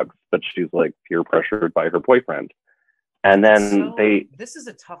do drugs, but she's like peer pressured by her boyfriend. And then this is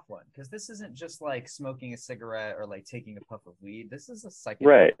a tough one because this isn't just like smoking a cigarette or like taking a puff of weed. This is a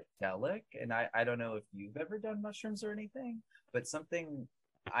psychedelic. Right. And I don't know if you've ever done mushrooms or anything, but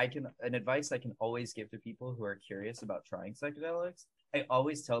an advice I can always give to people who are curious about trying psychedelics, I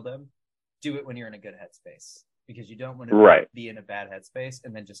always tell them, do it when you're in a good headspace. Because you don't want to be in a bad headspace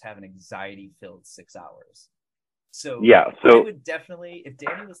and then just have an anxiety-filled 6 hours. So I would definitely, if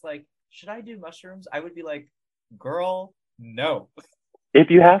Danny was like, should I do mushrooms? I would be like, girl, no. If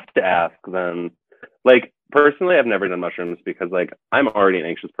you have to ask, then, like, personally, I've never done mushrooms because, like, I'm already an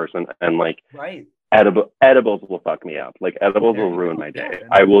anxious person, and, like, edibles will fuck me up. Like, edibles will ruin my day.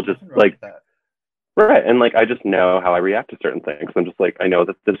 I will just, like, right, and, like, I just know how I react to certain things. I'm just like, I know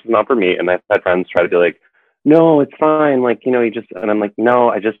that this is not for me, and I've had friends try to be like, no, it's fine. Like, you just, and I'm like, no,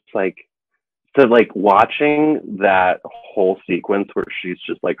 I just like, so like watching that whole sequence where she's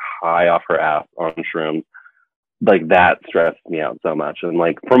just like high off her ass on shrooms, like that stressed me out so much. And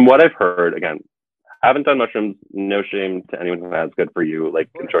like, from what I've heard, again, haven't done mushrooms, no shame to anyone who has, good for you. Like,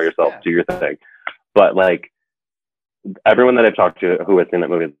 enjoy yourself, do your thing. But like, everyone that I've talked to who has seen that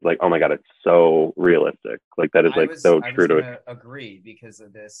movie is like, oh my God, it's so realistic. Like, that is like so true to it. I agree because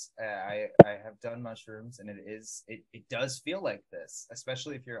of this. I have done mushrooms and it does feel like this,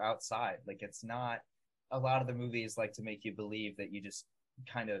 especially if you're outside. Like, it's not, a lot of the movies like to make you believe that you just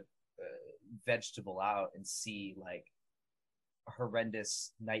kind of vegetable out and see like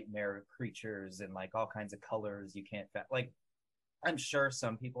horrendous nightmare creatures and like all kinds of colors you can't like. I'm sure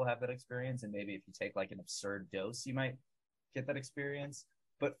some people have that experience, and maybe if you take like an absurd dose, you might get that experience.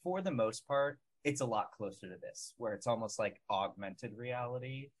 But for the most part, it's a lot closer to this, where it's almost like augmented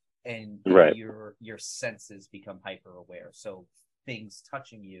reality, and your senses become hyper aware. So things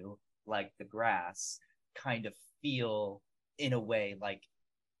touching you, like the grass, kind of feel in a way like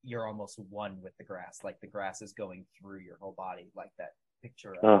you're almost one with the grass, like the grass is going through your whole body, like that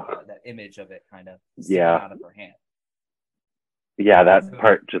picture of that image of it kind of sticking out of her hand. Yeah, that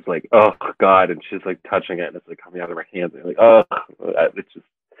part just like, oh God, and she's like touching it and it's like coming out of her hands and like, oh, it's just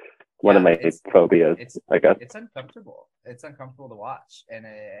one of my phobias, I guess. It's uncomfortable. It's uncomfortable to watch. And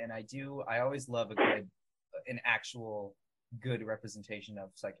I always love an actual good representation of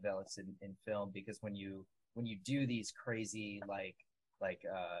psychedelics in film, because when you do these crazy like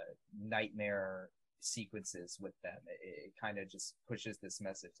nightmare sequences with them, it kind of just pushes this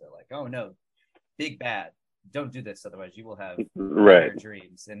message that like, oh no, big bad, don't do this, otherwise you will have nightmare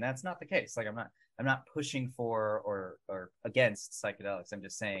dreams. And that's not the case. Like, I'm not pushing for or against psychedelics. I'm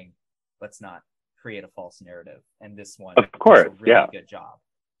just saying, let's not create a false narrative. And this one, of course, does a really good job.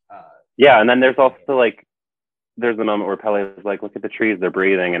 And then there's also like, there's the moment where Pele is like, look at the trees, they're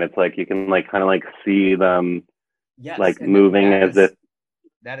breathing, and it's like you can like kind of like see them like moving as if.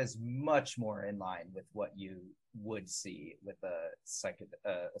 That is much more in line with what you would see with a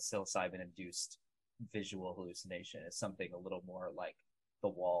psilocybin-induced visual hallucination. Is something a little more like the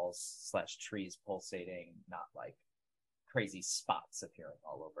walls / trees pulsating, not like crazy spots appearing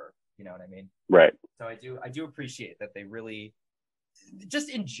all over. You know what I mean? Right. So I do appreciate that they really,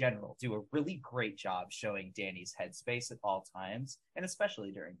 just in general, do a really great job showing Danny's headspace at all times, and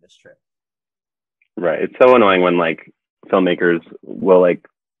especially during this trip. Right. It's so annoying when like filmmakers will like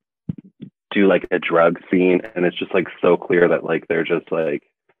do like a drug scene, and it's just like so clear that like they're just like,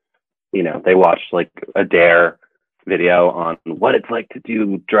 you know, they watched like a Dare video on what it's like to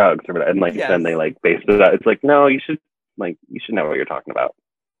do drugs or whatever, and like then they like based it out. It's like, no, you should know what you're talking about.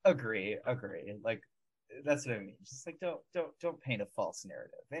 Agree. Like that's what I mean. Just like don't paint a false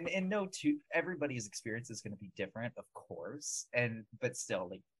narrative. And no, everybody's experience is going to be different, of course. But still,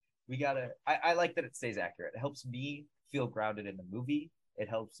 like we gotta. I like that it stays accurate. It helps me feel grounded in the movie. It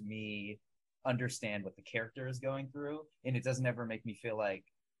helps me understand what the character is going through, and it doesn't ever make me feel like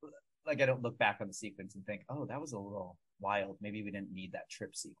I don't look back on the sequence and think, oh, that was a little wild. Maybe we didn't need that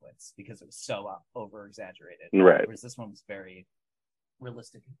trip sequence because it was so over exaggerated. Right. Whereas this one was very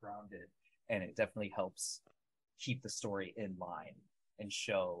realistic and grounded, and it definitely helps keep the story in line and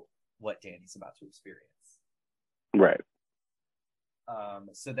show what Danny's about to experience. Right.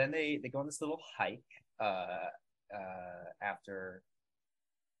 So then they go on this little hike after.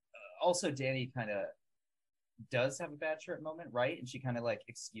 Also, Danny kind of does have a bad trip moment, right? And she kind of like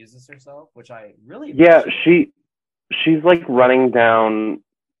excuses herself, which I really she's like running down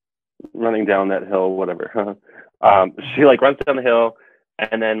that hill, whatever. She like runs down the hill,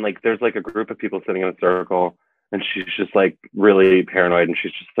 and then like there's like a group of people sitting in a circle, and she's just like really paranoid, and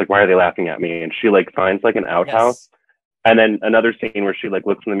she's just like, why are they laughing at me? And she like finds like an outhouse. And then another scene where she like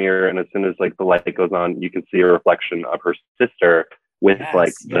looks in the mirror, and as soon as like the light goes on, you can see a reflection of her sister with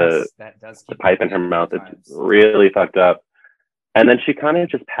the pipe in her mouth. It's really fucked up. And then she kind of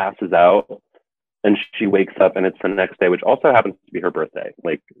just passes out, and she wakes up, and it's the next day, which also happens to be her birthday.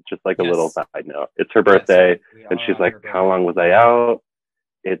 Like just like a little side note, it's her birthday, and she's like, how long was I out?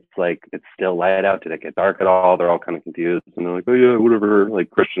 It's like, it's still light out. Did it get dark at all? They're all kind of confused, and they're like, oh yeah, whatever. Like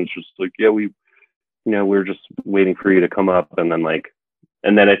Christian's just like, yeah, we're just waiting for you to come up. And then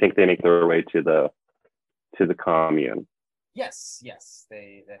I think they make their way to the commune. Yes.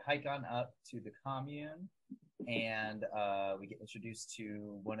 They hike on up to the commune, and we get introduced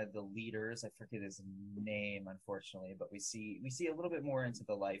to one of the leaders. I forget his name, unfortunately, but we see a little bit more into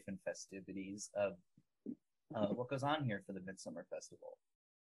the life and festivities of what goes on here for the Midsommar Festival.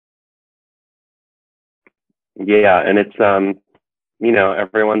 Yeah, and it's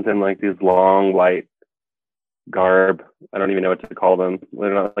everyone's in like these long white garb. I don't even know what to call them.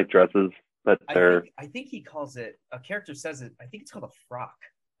 They're not like dresses, but they're. I think he calls it. A character says it. I think it's called a frock.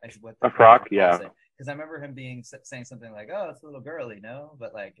 A frock, yeah. Because I remember him saying something like, "Oh, it's a little girly, no?"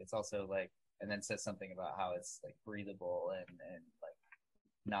 But like, it's also like, and then says something about how it's like breathable and like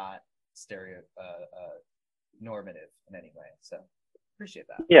not normative in any way. So appreciate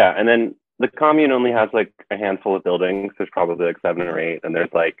that. Yeah, and then the commune only has like a handful of buildings. There's probably like 7 or 8, and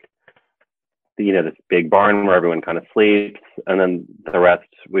there's like, this big barn where everyone kind of sleeps, and then the rest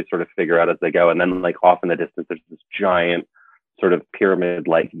we sort of figure out as they go. And then like off in the distance, there's this giant sort of pyramid,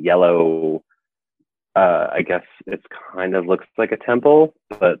 like yellow. I guess it's kind of looks like a temple,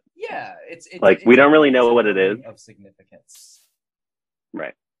 but yeah, it's like we don't really know what it is of significance,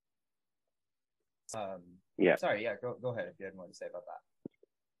 right? Yeah. Sorry. Yeah. Go ahead if you had more to say about that.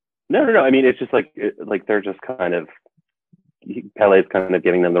 No. I mean, it's just like they're just kind of. Pele's kind of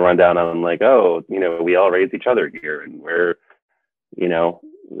giving them the rundown on like, oh, we all raise each other here, and we're,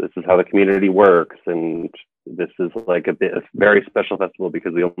 this is how the community works, and this is like a very special festival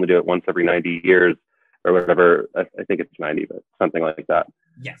because we only do it once every 90 years or whatever. I think it's 90, but something like that.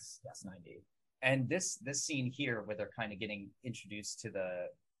 Yes, 90. And this scene here where they're kind of getting introduced to the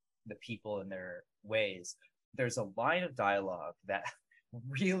people and their ways, there's a line of dialogue that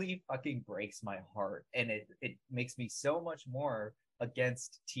really fucking breaks my heart, and it makes me so much more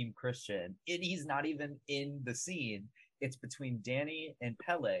against Team Christian. And he's not even in the scene. It's between Danny and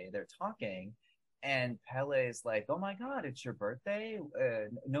Pele. They're talking, and Pele is like, oh my god, it's your birthday,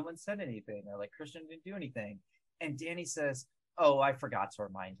 no one said anything, or like Christian didn't do anything, and Danny says, oh, I forgot to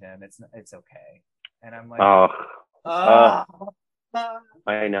remind him, it's okay. And I'm like, I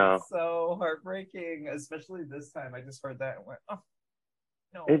know, it's so heartbreaking, especially this time. I just heard that and went, oh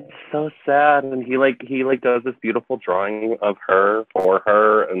no. It's so sad. And he does this beautiful drawing of her for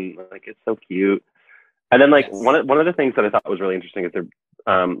her, and like it's so cute. And then like one of the things that I thought was really interesting is they're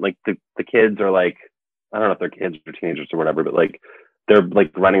like the kids are like, I don't know if they're kids or teenagers or whatever, but like they're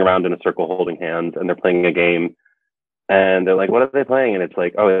like running around in a circle holding hands, and they're playing a game, and they're like, what are they playing? And it's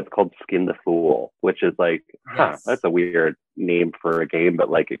like, oh, it's called Skin the Fool, which is like, that's a weird name for a game, but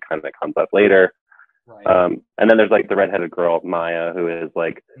like it kind of comes up later. Right. And then there's like the redheaded girl Maya, who is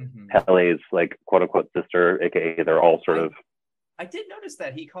like Pele's like quote unquote sister, aka they're all sort of. I did notice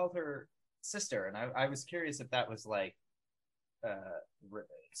that he called her sister, and I was curious if that was like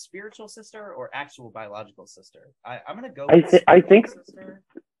spiritual sister or actual biological sister. I'm gonna go. I think sister.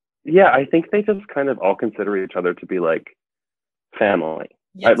 yeah, I think they just kind of all consider each other to be like family.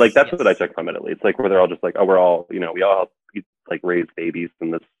 Yes, That's what I yes. took from it, at least. Like, where they're all just like, oh, we're all, we all help like raise babies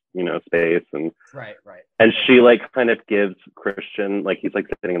in this, space, Right, right. and she like kind of gives Christian, like, he's like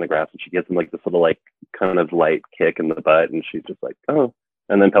sitting in the grass, and she gives him like this little like kind of light kick in the butt, and she's just like, oh,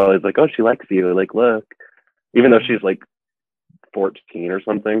 and then Pelle's like, oh, she likes you, like, look, even though she's like 14 or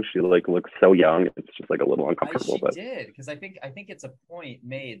something, she like looks so young, it's just like a little uncomfortable. She But did, because I think it's a point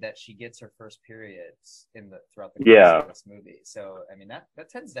made that she gets her first periods throughout the course yeah, of this movie. So I mean that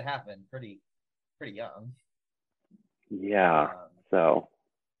tends to happen pretty young. yeah. Um, So,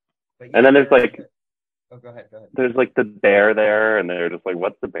 but and yeah, then there's like oh, go ahead, go ahead. there's like the bear there, and they're just like,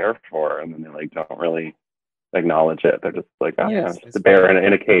 what's the bear for? And then they like don't really acknowledge it. They're just like, oh yeah, Yes, it's just a bear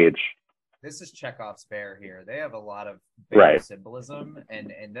in a cage. this is Chekhov's bear here. They have a lot of bear Right. symbolism,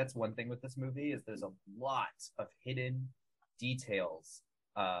 and that's one thing with this movie is there's a lot of hidden details.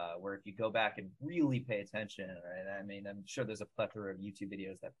 Where if you go back and really pay attention, right? I mean, I'm sure there's a plethora of YouTube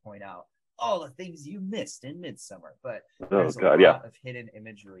videos that point out all the things you missed in Midsommar, but Oh there's a god, lot yeah. of hidden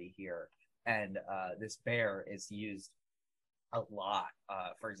imagery here, and this bear is used a lot.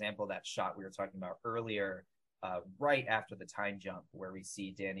 For example, that shot we were talking about earlier, right after the time jump, where we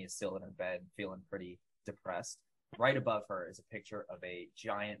see Danny is still in her bed, feeling pretty depressed. Right above her is a picture of a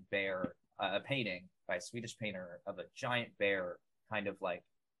giant bear, a painting by a Swedish painter of a giant bear, kind of like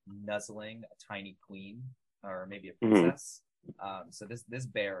nuzzling a tiny queen or maybe a princess. So this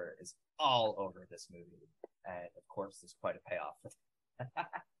bear is all over this movie, and of course, there's quite a payoff.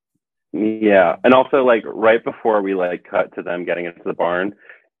 Yeah, and also like right before we like cut to them getting into the barn,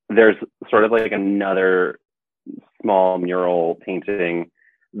 there's sort of like another small mural painting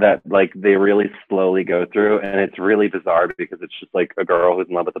that like they really slowly go through, and it's really bizarre because it's just like a girl who's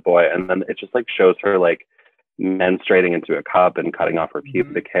in love with a boy, and then it just like shows her like menstruating into a cup and cutting off her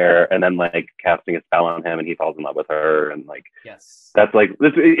pubic hair, and then like casting a spell on him, and he falls in love with her, and like Yes, that's like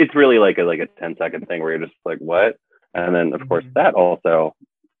it's really like a 10-second thing where you're just like, what? And then of course that also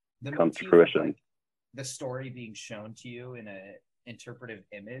the comes to motif of, fruition. like, the story being shown to you in a interpretive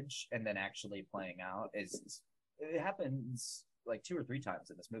image and then actually playing out is it happens like 2 or 3 times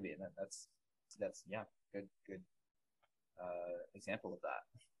in this movie, and that's yeah, good example of that.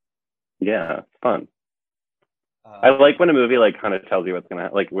 Yeah, it's fun. I like when a movie like kind of tells you what's gonna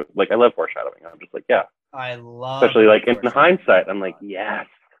like I love foreshadowing. I'm just like, yeah, I love, especially like in hindsight, I'm like, yes,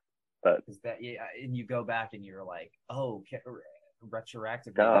 but is that, yeah, and you go back and you're like, oh,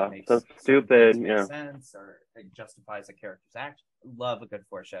 retroactively duh, that makes so stupid, make yeah, sense, or it justifies a character's act. Love a good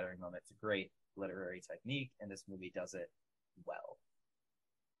foreshadowing moment. It's a great literary technique, and this movie does it well.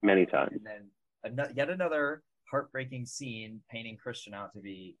 many times. And then yet another heartbreaking scene painting Christian out to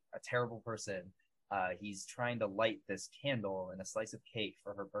be a terrible person. He's trying to light this candle and a slice of cake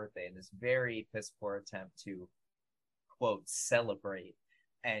for her birthday in this very piss poor attempt to, quote, celebrate,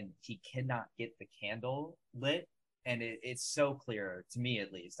 and he cannot get the candle lit. And it's so clear, to me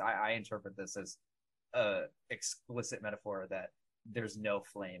at least, I interpret this as a explicit metaphor that there's no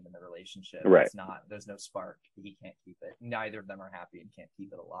flame in the relationship. Right. There's no spark. He can't keep it. Neither of them are happy and can't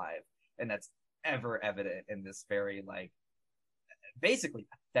keep it alive. And that's ever evident in this very, like, basically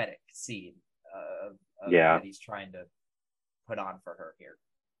pathetic scene that he's trying to put on for her here.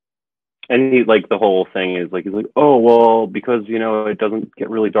 And he like the whole thing is like, he's like, oh well, because it doesn't get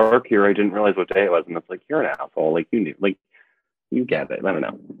really dark here, I didn't realize what day it was, and it's like, you're an asshole, like you knew, like you get it. I don't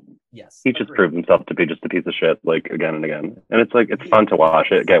know. Yes, he just proved himself to be just a piece of shit, like again and again, and it's like it's fun to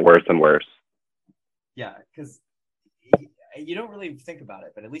watch it get worse and worse. Yeah, because you don't really think about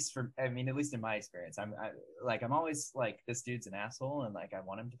it, but at least in my experience, I'm always like, this dude's an asshole, and like I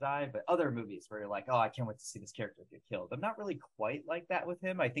want him to die. But other movies where you're like, oh, I can't wait to see this character get killed. I'm not really quite like that with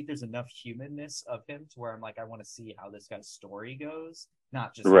him. I think there's enough humanness of him to where I'm like, I want to see how this guy's story goes,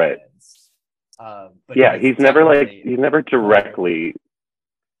 not just right. But yeah, he's never directly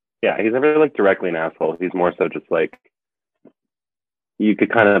an asshole. He's more so just like, you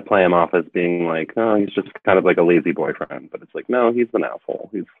could kind of play him off as being like, oh, he's just kind of like a lazy boyfriend, but it's like, no, he's an asshole.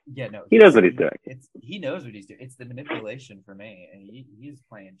 He knows what he's doing. He knows what he's doing. It's the manipulation for me, and he's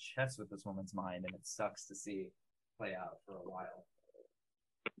playing chess with this woman's mind, and it sucks to see play out for a while.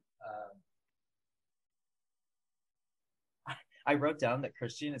 I wrote down that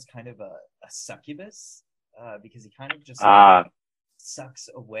Christian is kind of a succubus, because he kind of just sucks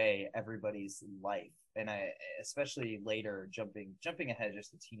away everybody's life. And especially later, jumping ahead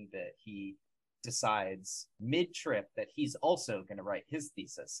just a teeny bit, he decides mid-trip that he's also going to write his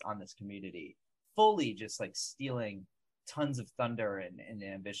thesis on this community, fully just like stealing tons of thunder and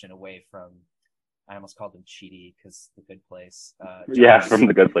ambition away from I almost called him Cheaty because The Good Place. Yeah, Josh. from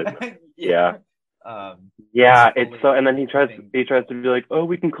The Good Place. Yeah. Yeah, it's so, and then he tries to be like, oh,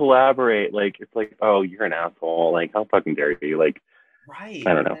 we can collaborate. Like, it's like, oh, you're an asshole. Like, how fucking dare you? Like, right.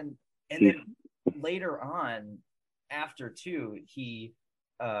 I don't know. And then later on, after too, he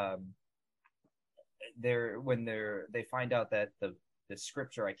they find out that the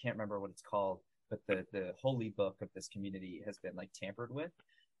scripture, I can't remember what it's called, but the holy book of this community has been like tampered with.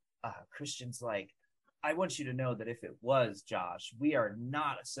 Christian's like, I want you to know that if it was Josh, we are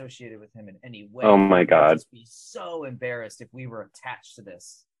not associated with him in any way. Oh my God. We'd just be so embarrassed if we were attached to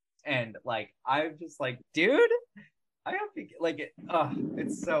this. And like, I'm just like, dude, I hope you like it.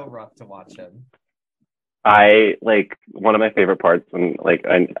 It's so rough to watch him. I like one of my favorite parts, and like,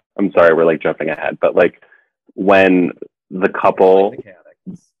 I'm sorry, we're like jumping ahead, but like when the couple,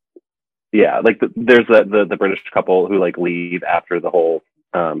 yeah, like there's the British couple who like leave after the whole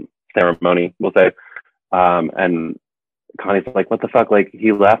ceremony, we'll say. And Connie's like, what the fuck? Like,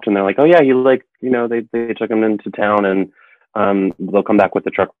 he left, and they're like, oh yeah, he like, you know, they took him into town, and they'll come back with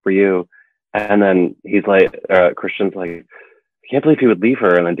the truck for you. And then he's like, Christian's like, I can't believe he would leave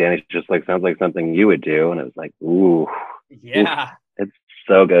her. And then Danny's just like, sounds like something you would do. And it was like, ooh, yeah, oof, it's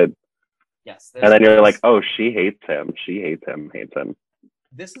so good. Yes. And then you're like, oh, she hates him. She hates him.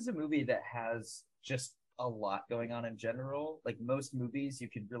 This is a movie that has just a lot going on in general. Like most movies, you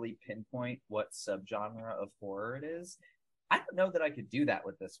could really pinpoint what subgenre of horror it is. I don't know that I could do that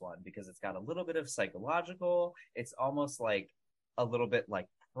with this one because it's got a little bit of psychological. It's almost like a little bit like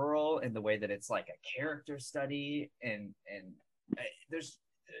Pearl in the way that it's like a character study, and there's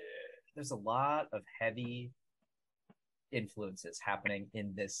a lot of heavy influences happening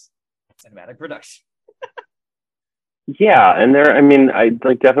in this cinematic production. Yeah, and I mean, I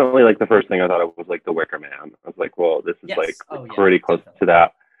like definitely like the first thing I thought of was like The Wicker Man. I was like, well, this is like pretty close to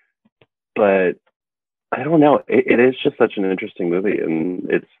that. But I don't know. It is just such an interesting movie, and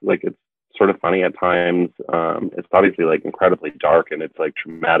it's sort of funny at times. It's obviously like incredibly dark, and it's like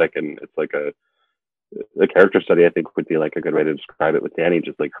traumatic, and it's like a character study. I think would be like a good way to describe it with Danny,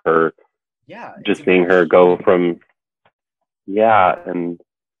 just like her, just seeing her go from, and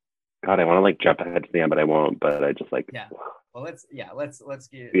God, I want to like jump ahead to the end, but I won't. But I just like, well, let's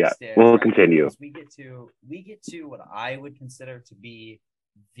get we'll continue. We get to what I would consider to be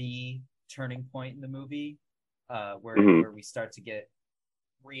the turning point in the movie, where we start to get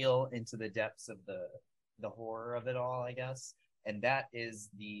real into the depths of the horror of it all, I guess. And that is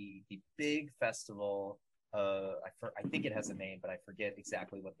the big festival. I think it has a name, but I forget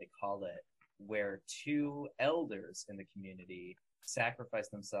exactly what they call it, where two elders in the community sacrifice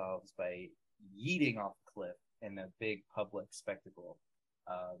themselves by yeeting off a cliff in a big public spectacle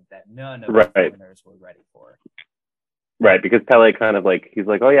that none of the foreigners were ready for. Right, because Pele kind of like, he's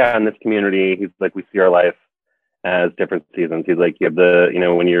like, oh yeah, in this community, he's like, we see our life as different seasons. He's like, you have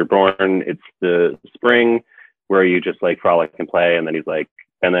when you're born, it's the spring where you just like frolic and play, and then he's like,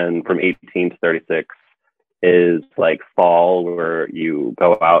 and then from 18 to 36 is like fall, where you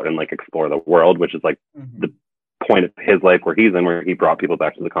go out and like explore the world, which is like the point of his life where he's in, where he brought people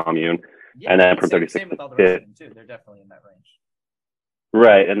back to the commune. And then from 36 same with all the rest of them too. They're definitely in that range.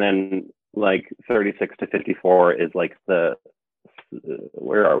 Right, and then like 36 to 54 is like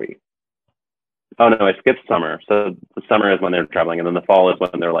where are we? Oh no, I skipped summer. So the summer is when they're traveling, and then the fall is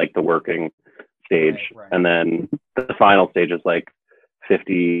when they're like the working stage. Right. And then the final stage is like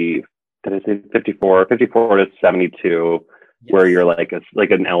 50, did I say 54 to 72, where you're like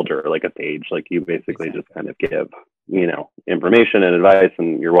an elder, like a sage. Like you basically just kind of give, information and advice,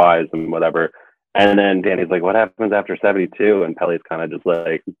 and you're wise and whatever. And then Danny's like, what happens after 72? And Pelly's kind of just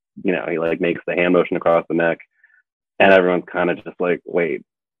like, he like makes the hand motion across the neck, and everyone's kind of just like, wait,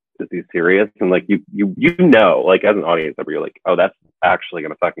 is he serious? And like, you like as an audience member, you're like, oh, that's actually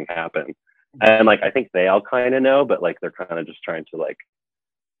going to fucking happen. And like, I think they all kind of know, but like, they're kind of just trying to like,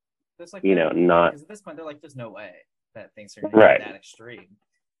 not. Because at this point, they're like, there's no way that things are going to be that extreme.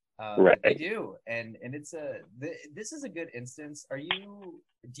 They do, and it's this is a good instance.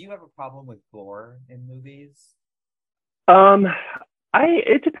 Do you have a problem with gore in movies?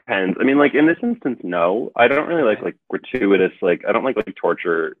 It depends. I mean, like in this instance, no, I don't really like gratuitous, like I don't like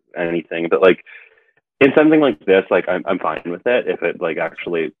torture or anything, but like in something like this, like I'm fine with it if it like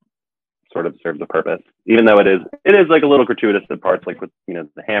actually sort of serves a purpose, even though it is like a little gratuitous in parts, like with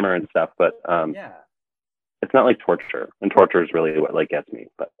the hammer and stuff, but it's not like torture, and torture is really what like gets me.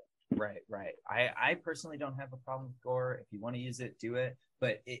 But right. I personally don't have a problem with gore. If you want to use it, do it,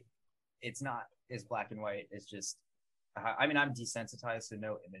 but it's not as black and white. It's just, I mean, I'm desensitized, so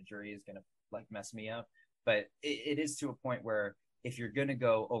no imagery is gonna like mess me up, but it is to a point where if you're gonna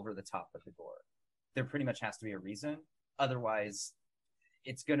go over the top with the gore, there pretty much has to be a reason. Otherwise,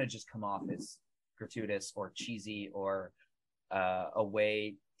 it's gonna just come off as gratuitous or cheesy or a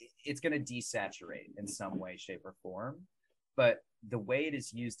way. It's gonna desaturate in some way, shape, or form. But the way it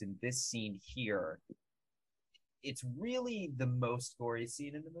is used in this scene here, it's really the most gory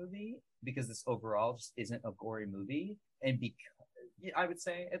scene in the movie because this overall just isn't a gory movie, and because I would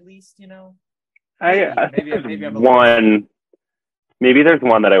say at least I think maybe I'm maybe there's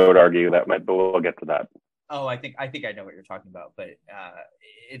one that I would argue that might, but we'll get to that. Oh, I think I know what you're talking about, but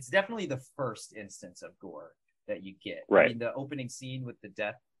it's definitely the first instance of gore that you get. Right. I mean, the opening scene with the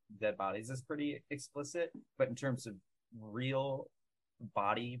dead bodies is pretty explicit, but in terms of real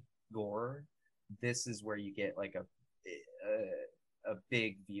body gore, this is where you get like a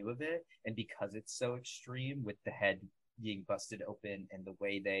big view of it, and because it's so extreme with the head being busted open and the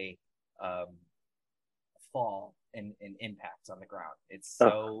way they fall and impact on the ground, it's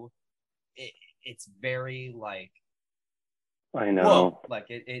so it's very like, I know, whoa, like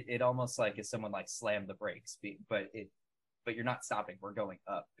it almost like if someone like slammed the brakes, but you're not stopping, we're going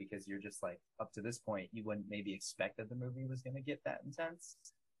up, because you're just like, up to this point you wouldn't maybe expect that the movie was going to get that intense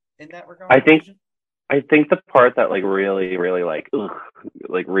in that regard. I think the part that like really like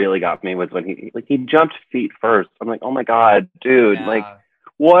really got me was when he jumped feet first. I'm like, oh my god, dude, like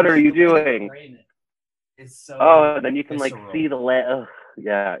what are you doing? It's so and then you can visceral. like see the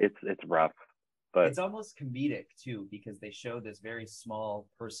yeah, it's rough, but it's almost comedic too, because they show this very small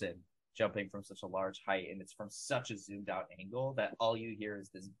person jumping from such a large height, and it's from such a zoomed out angle that all you hear is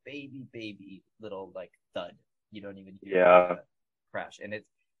this baby little like thud. You don't even hear the crash, and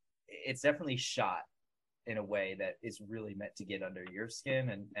it's definitely shot in a way that is really meant to get under your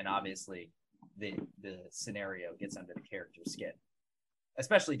skin, and obviously the scenario gets under the character's skin,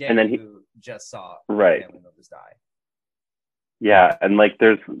 especially Danny, who just saw family members die. Yeah, and like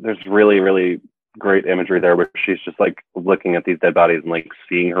there's really great imagery there where she's just like looking at these dead bodies and like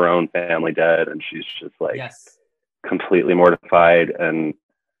seeing her own family dead, and she's just like completely mortified, and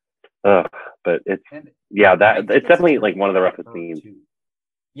but it's it's definitely like one of the roughest scenes.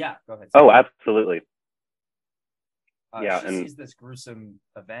 Yeah, go ahead. Oh, absolutely. She sees this gruesome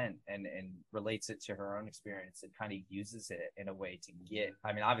event and relates it to her own experience and kind of uses it in a way to get.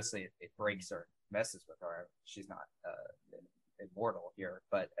 I mean, obviously it breaks her, messes with her. She's not immortal here,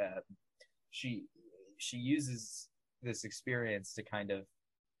 but she uses this experience to kind of.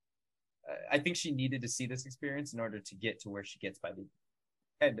 I think she needed to see this experience in order to get to where she gets by the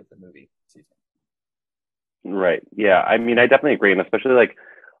end of the movie. Right. Yeah. I mean, I definitely agree, and especially like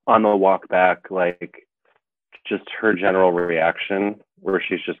on the walk back, like just her general reaction where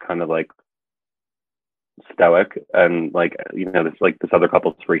she's just kind of like stoic, and like this other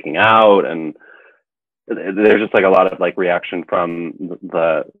couple's freaking out, and there's just like a lot of like reaction from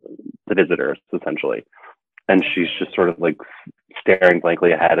the visitors essentially, and she's just sort of like staring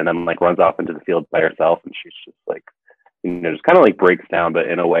blankly ahead, and then like runs off into the field by herself, and she's just like just kind of like breaks down, but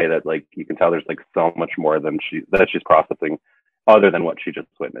in a way that like you can tell there's like so much more than she's processing other than what she just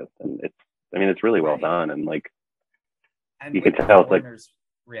witnessed, and it's really well done, and like you can tell it's like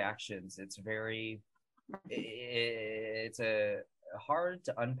reactions. It's a hard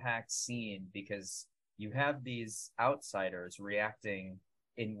to unpack scene because you have these outsiders reacting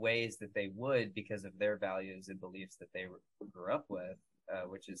in ways that they would because of their values and beliefs that they grew up with,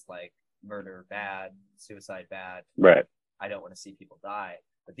 which is like murder bad, suicide bad. Right. I don't want to see people die.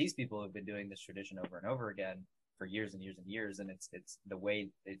 But these people have been doing this tradition over and over again for years and years and years, and it's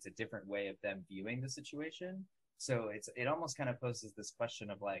a different way of them viewing the situation. So it almost kind of poses this question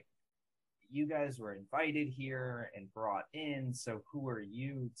of like, you guys were invited here and brought in, so who are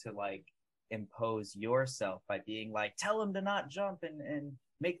you to like impose yourself by being like, tell them to not jump and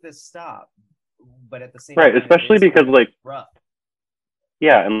make this stop? But at the same time, especially because like rough.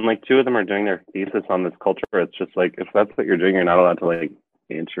 Yeah, and like two of them are doing their thesis on this culture. It's just like, if that's what you're doing, you're not allowed to like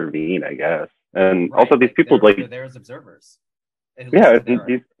intervene, I guess. And also these people they're there as observers. Yeah,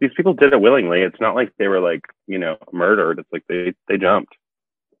 these people did it willingly. It's not like they were like, murdered. It's like they jumped.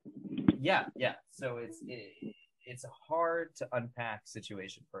 Yeah. So it's a hard to unpack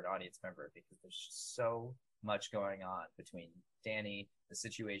situation for an audience member because there's just so much going on between Danny, the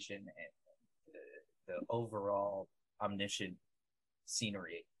situation, and the overall omniscient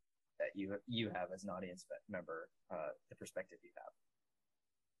scenery that you have as an audience member, the perspective you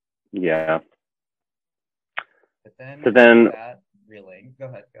have. Yeah. But then, that reeling. Go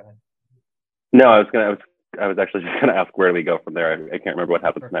ahead. No, I was actually just gonna ask, where do we go from there? I can't remember what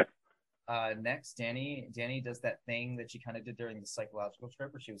happens next. Next, Danny does that thing that she kind of did during the psychological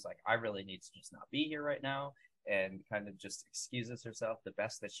trip, where she was like, I really need to just not be here right now, and kind of just excuses herself the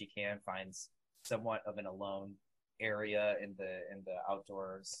best that she can, finds somewhat of an alone area in the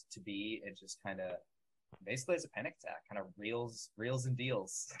outdoors to be, and just kind of basically as a panic attack, kind of reels and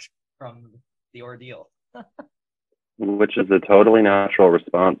deals from the ordeal. Which is a totally natural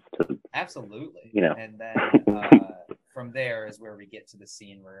response to, Absolutely. you know. And then from there is where we get to the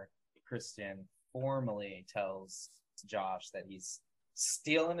scene where Christian formally tells Josh that he's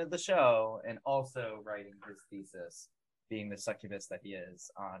stealing the show and also writing his thesis, being the succubus that he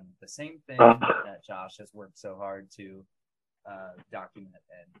is, on the same thing that Josh has worked so hard to document.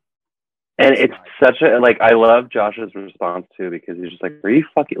 And it's such a, like, I love Josh's response too, because he's just like, are you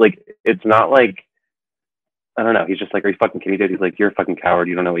fucking, like, it's not like, I don't know, he's just like, are you fucking kidding me, dude? He's like, you're a fucking coward,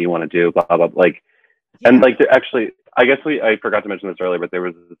 you don't know what you want to do, blah, blah, blah. Like, yeah. And like, actually, I guess I forgot to mention this earlier, but there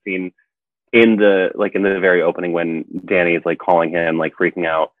was a scene in the very opening when Danny is like calling him, like freaking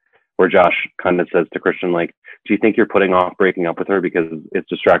out, where Josh kind of says to Christian, like, do you think you're putting off breaking up with her because it's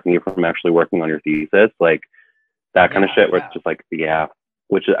distracting you from actually working on your thesis? Like, that kind of shit, where it's just like, yeah,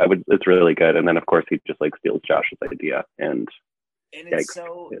 which it's really good. And then of course he just like steals Josh's idea, and it's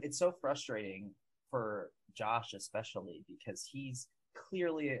so frustrating for Josh, especially because he's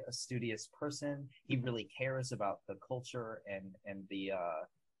clearly a studious person. He really cares about the culture and the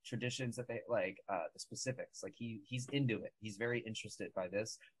traditions that they like, the specifics. Like he's into it. He's very interested by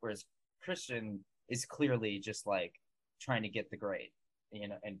this, whereas Christian is clearly just like trying to get the grade, you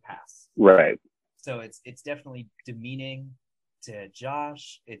know, and pass. Right. So it's definitely demeaning to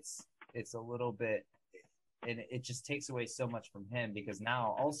Josh. It's a little bit, and it just takes away so much from him, because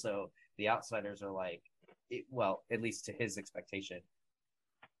now also the outsiders are like, well, at least to his expectation,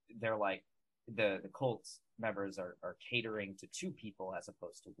 they're like, the cult members are catering to two people as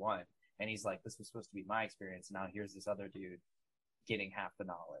opposed to one. And he's like, this was supposed to be my experience. Now here's this other dude getting half the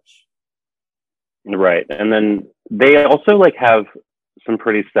knowledge. Right. And then they also like have some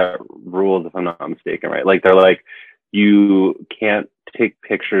pretty set rules, if I'm not mistaken, right? Like they're like, you can't take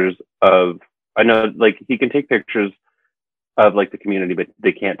pictures of, I know like he can take pictures of like the community, but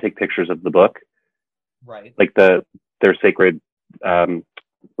they can't take pictures of the book. Right. Like their sacred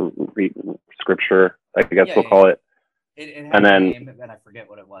scripture, I guess we'll call it. It had a name, and I forget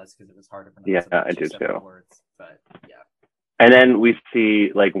what it was because it was hard to pronounce. Yeah, I do too. Words, but yeah. And then we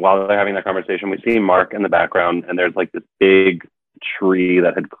see, like, while they're having that conversation, we see Mark in the background, and there's like this big tree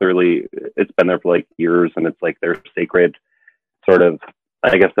that had clearly, it's been there for like years, and it's like their sacred sort of,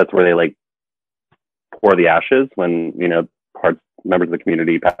 I guess that's where they like pour the ashes when, you know, members of the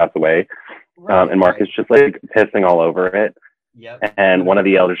community pass away. Right, and Mark is just like pissing all over it. Yep. And one of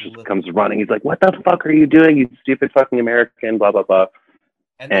the elders just comes running. He's like, what the fuck are you doing, you stupid fucking American, blah, blah, blah.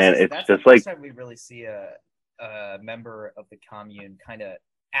 And it's just the first like, time we really see a member of the commune kind of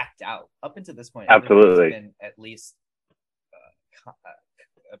act out. Up until this point, absolutely, been at least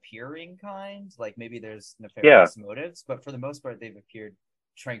appearing kind. Like maybe there's nefarious motives, but for the most part, they've appeared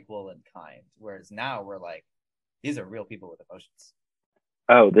tranquil and kind. Whereas now we're like, these are real people with emotions.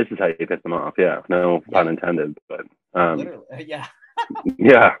 Oh, this is how you piss them off. Yeah, no pun intended, but literally, yeah,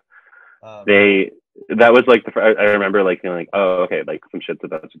 yeah. That was like I remember like feeling like, oh, okay, like some shit's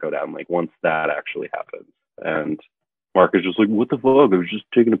about to go down. Like once that actually happens, and Mark is just like, what the fuck? I was just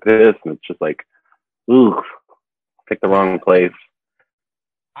taking a piss, and it's just like, ooh, pick the wrong place.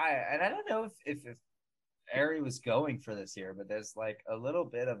 I don't know if Ari was going for this here, but there's like a little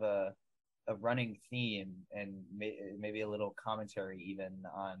bit of a running theme, and maybe a little commentary even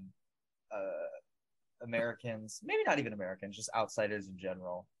on Americans, maybe not even Americans, just outsiders in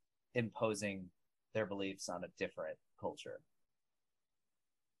general, imposing their beliefs on a different culture.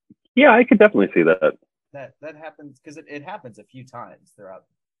 Yeah, I could definitely see that. That happens because it happens a few times throughout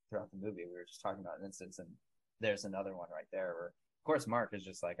the movie. We were just talking about an instance, and there's another one right there where, of course, Mark is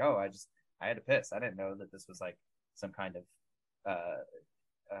just like, oh, I had to piss. I didn't know that this was like some kind of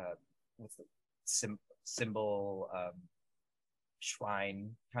what's the symbol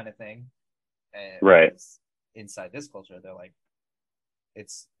shrine kind of thing. And right. Inside this culture, they're like,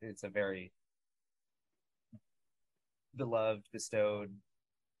 it's a very beloved, bestowed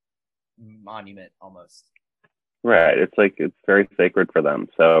monument almost. Right. It's like, it's very sacred for them.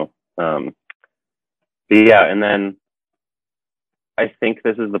 So, but yeah. And then I think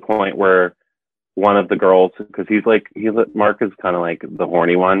this is the point where one of the girls, because Mark is kind of like the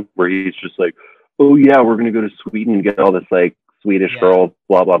horny one, where he's just like, oh yeah, we're going to go to Sweden and get all this like Swedish girls,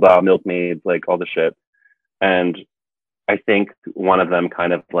 blah, blah, blah, milkmaids, like all the shit. And I think one of them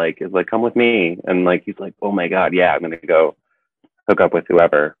kind of like is like, come with me. And like, he's like, oh my God, yeah, I'm going to go hook up with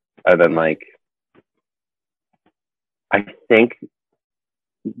whoever. And then like, I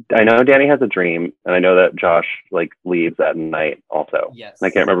know Danny has a dream, and I know that Josh like leaves at night also. Yes. And I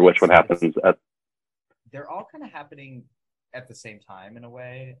can't remember which one happens. they're all kind of happening at the same time in a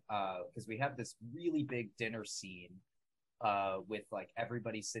way, because we have this really big dinner scene with like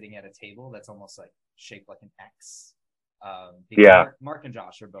everybody sitting at a table that's almost like shaped like an X. Because Mark and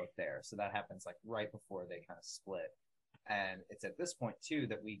Josh are both there, so that happens like right before they kind of split. And it's at this point too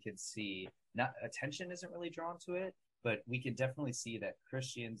that we could see, not attention isn't really drawn to it, but we could definitely see that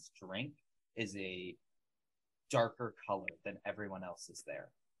Christian's drink is a darker color than everyone else is there.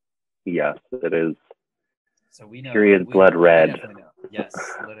 Yes, it is. So we know period blood red. We know. Yes,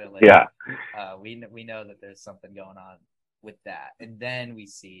 literally. Yeah. We know that there's something going on with that, and then we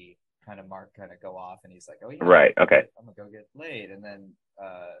see kind of Mark kind of go off, and he's like, "Oh yeah, right, okay, I'm gonna go get laid," and then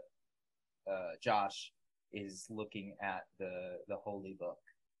Josh is looking at the holy book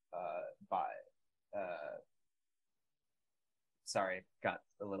by sorry, got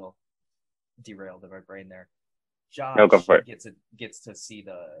a little derailed in my brain there. Josh go for it. gets to see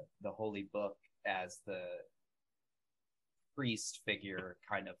the holy book as the priest figure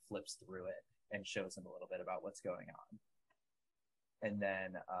kind of flips through it and shows him a little bit about what's going on. And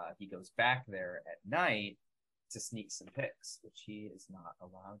then he goes back there at night to sneak some pics, which he is not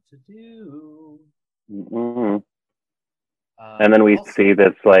allowed to do. Mm-hmm. And then we also see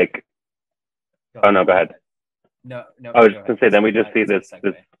this like. Go ahead. No. I was just gonna say. Then we just see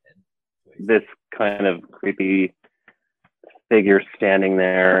this kind of creepy figure standing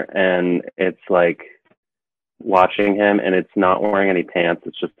there, and it's like watching him, and it's not wearing any pants.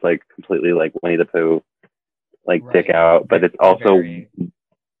 It's just like completely like Winnie the Pooh, like right. Dick out. But it's also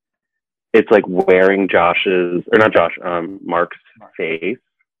it's like wearing Mark's face.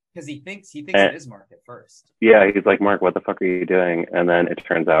 Because he thinks it is Mark at first. Yeah, he's like, Mark, what the fuck are you doing? And then it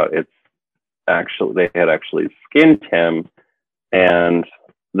turns out it's actually, they had actually skinned him. And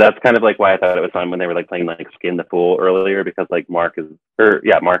that's kind of like why I thought it was fun when they were like playing like Skin the Fool earlier, because like Mark is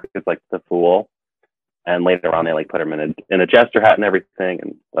like the fool. And later on they like put him in a jester hat and everything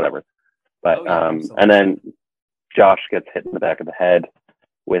and whatever. But and then Josh gets hit in the back of the head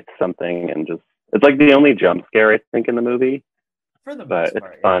with something, and just, it's like the only jump scare I think in the movie. For the most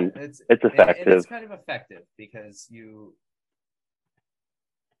part, it's fun. Yeah. It's effective. And it's kind of effective because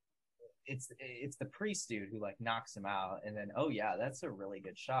it's the priest dude who like knocks him out, and then that's a really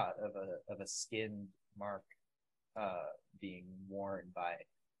good shot of a skinned Mark being worn by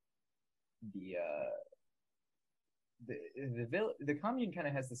the commune. Kind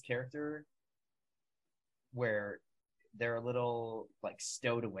of has this character where they're a little like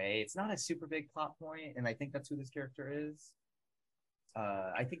stowed away. It's not a super big plot point, and I think that's who this character is.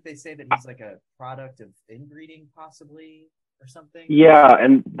 I think they say that he's like a product of inbreeding, possibly, or something. Yeah,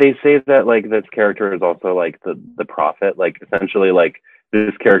 and they say that like this character is also like the prophet. Like essentially, like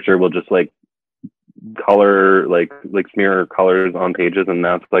this character will just like color like smear colors on pages, and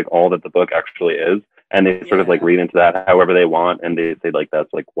that's like all that the book actually is. And they sort of like read into that however they want, and they say like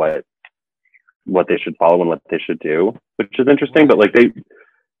that's like what they should follow and what they should do, which is interesting. But like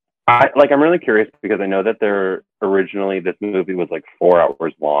I'm really curious because I know that this movie was like 4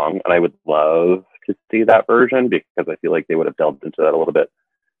 hours long, and I would love to see that version because I feel like they would have delved into that a little bit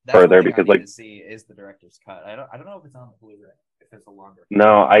further. Because like, to see is the director's cut. I don't know if it's on the Blu-ray, if it's a longer.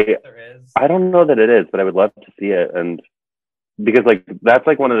 No, I don't know that it is, but I would love to see it, and because like that's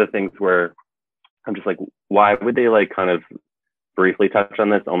like one of the things where I'm just like, why would they like kind of briefly touch on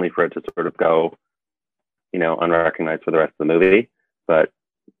this only for it to sort of go, unrecognized for the rest of the movie? But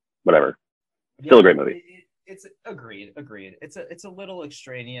whatever. Still a great movie. It's agreed. It's a little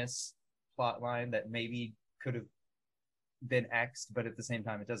extraneous plot line that maybe could have been X'd, but at the same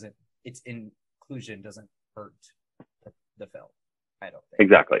time, its inclusion doesn't hurt the film. I don't think.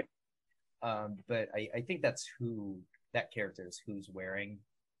 Exactly. But I think that's that character is who's wearing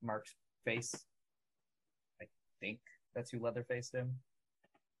Mark's face. I think that's who Leatherfaced him.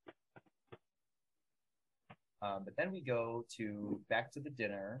 But then we go back to the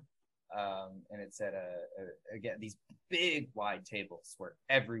dinner, and it's at again these big wide tables where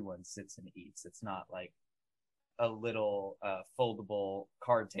everyone sits and eats. It's not like a little foldable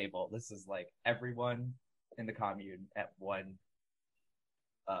card table. This is like everyone in the commune at one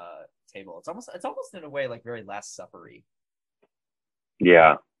table. It's almost in a way like very Last Supper-y.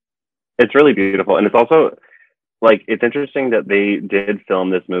 Yeah, it's really beautiful, and it's also like, it's interesting that they did film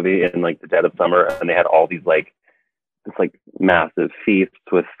this movie in like the dead of summer, and they had all these like this like massive feasts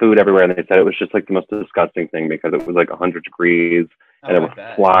with food everywhere, and they said it was just like the most disgusting thing because it was like 100 degrees and there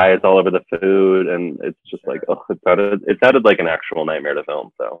were flies all over the food, and it's just like, oh, it sounded like an actual nightmare to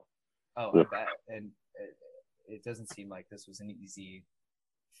film. So I bet. And it doesn't seem like this was an easy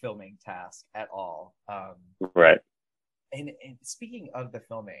filming task at all. Right. And speaking of the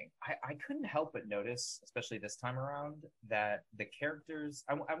filming, I couldn't help but notice, especially this time around, that the characters.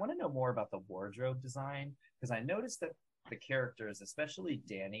 I want to know more about the wardrobe design because I noticed that the characters, especially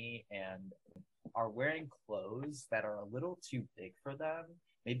Danny and, are wearing clothes that are a little too big for them,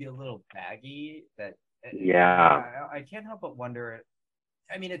 maybe a little baggy. That Yeah. I can't help but wonder.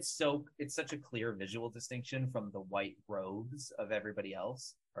 I mean, it's such a clear visual distinction from the white robes of everybody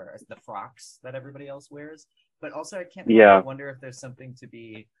else, or the frocks that everybody else wears. But also, I can't help but wonder if there's something to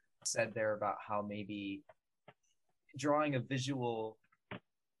be said there about how maybe drawing a visual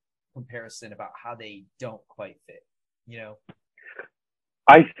comparison about how they don't quite fit. You know?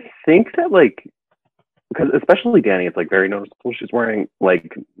 I think that, like, because especially Danny, it's like very noticeable. She's wearing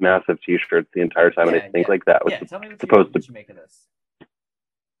like massive T-shirts the entire time, and I think like that was tell me supposed what you make of this.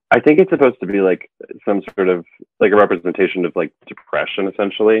 I think it's supposed to be like some sort of like a representation of like depression,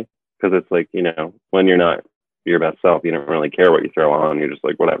 essentially, because it's like, you know, when you're not your best self, you don't really care what you throw on. You're just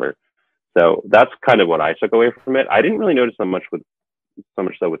like whatever. So that's kind of what I took away from it. I didn't really notice so much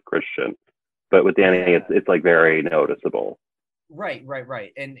so with Christian, but with Danny, it's like very noticeable. Right.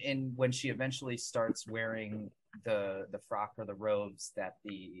 And when she eventually starts wearing the frock or the robes that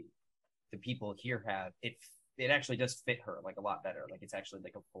the people here have, it actually does fit her like a lot better. Like it's actually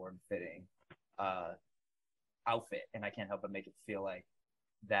like a form-fitting outfit, and I can't help but make it feel like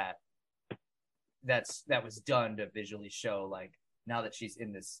that was done to visually show like now that she's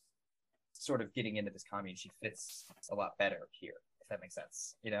in this sort of getting into this commune, she fits a lot better here, if that makes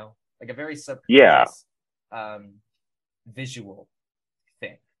sense. You know, like a very subconscious visual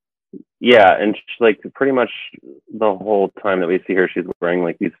thing. Yeah, and she, like pretty much the whole time that we see her, she's wearing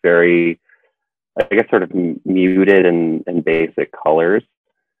like these very, I guess, sort of muted and basic colors.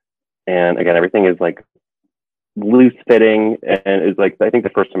 And again, everything is like loose fitting, and it's like, I think the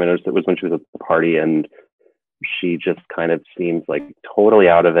first time I noticed it was when she was at the party, and she just kind of seems like totally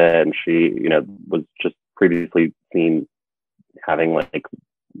out of it. And she, you know, was just previously seen having like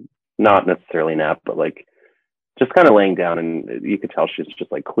not necessarily nap, but like just kind of laying down, and you could tell she's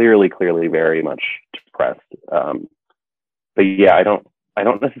just like clearly very much depressed. But yeah, I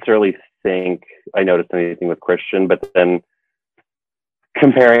don't necessarily think I noticed anything with Christian, but then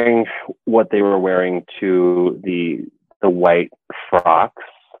comparing what they were wearing to the white frocks,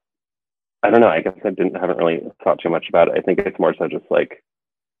 I don't know. I guess haven't really thought too much about it. I think it's more so just like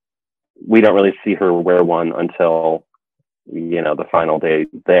we don't really see her wear one until, you know, the final day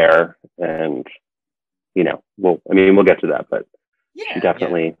there, and you know, we'll get to that, but she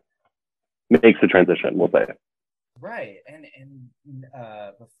definitely makes the transition, we'll say. Right, and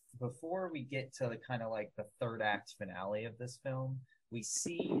before we get to the kind of like the third act finale of this film, we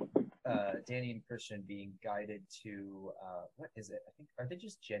see Danny and Christian being guided to what is it? I think, are they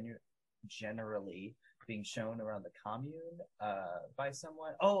just generally being shown around the commune by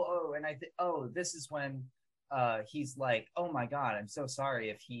someone? This is when he's like, oh my god, I'm so sorry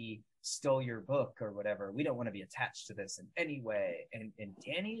if he stole your book or whatever. We don't want to be attached to this in any way. And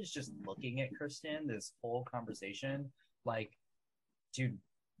Danny is just looking at Kristen this whole conversation like, dude,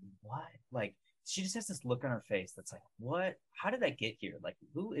 what? Like, she just has this look on her face that's like, what? How did I get here? Like,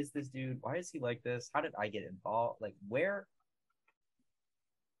 who is this dude? Why is he like this? How did I get involved? Like, where?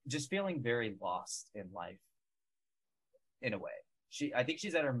 Just feeling very lost in life in a way. I think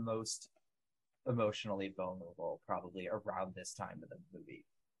she's at her most emotionally vulnerable probably around this time of the movie.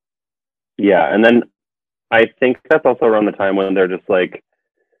 Yeah, and then I think that's also around the time when they're just like,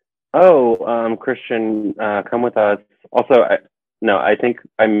 oh, Christian, come with us. Also, I think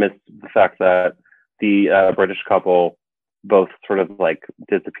I missed the fact that the British couple both sort of like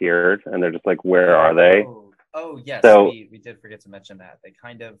disappeared, and they're just like, where are they? Oh yes, so, we did forget to mention that. They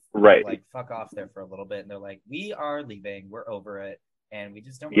kind of right. like fuck off there for a little bit, and they're like, we are leaving, we're over it, and we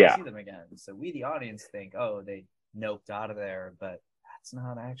just don't really see them again. So we, the audience, think, oh, they noped out of there, but that's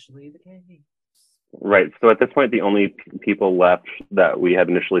not actually the case. Right. So at this point, the only people left that we had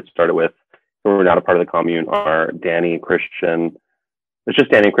initially started with who were not a part of the commune are Danny, Christian. It's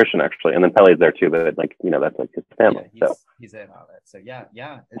just Danny and Christian, actually. And then Pele's there too, but like, you know, that's like his family. Yeah, so he's in on it. So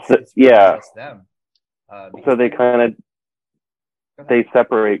it's really just them. So they kind of, they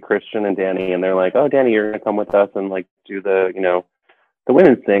separate Christian and Danny, and they're like, oh, Danny, you're going to come with us and like do the, you know, the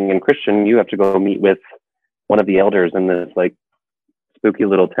women's thing. And Christian, you have to go meet with one of the elders in this like spooky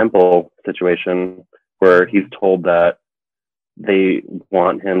little temple situation where he's told that they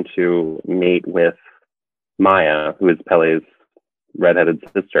want him to mate with Maya, who is Pele's redheaded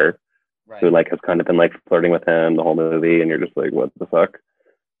sister, right, who like has kind of been like flirting with him the whole movie, and you're just like, what the fuck?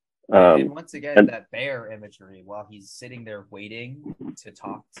 And Um, once again, and that bear imagery, while he's sitting there waiting to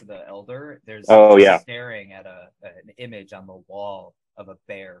talk to the elder, there's oh he's yeah, staring at an image on the wall of a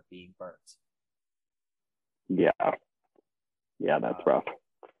bear being burnt. yeah, yeah, that's rough.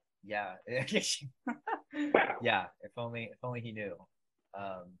 Yeah, yeah. If only he knew.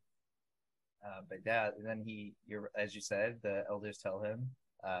 Um, but yeah, and then you're as you said, the elders tell him,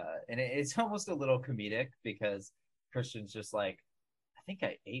 and it's almost a little comedic because Christian's just like, I think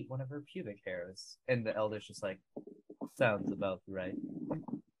I ate one of her pubic hairs, and the elder's just like, sounds about right.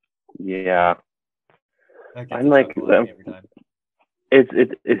 Yeah, That gets I'm a like, chuckle out of me every time.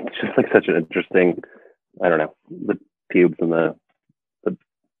 it's just like such an interesting, I don't know, the pubes and the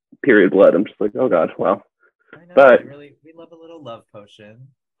period blood. I'm just like, oh god, wow. I know, But we love a little love potion.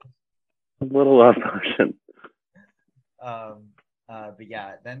 a little love potion. But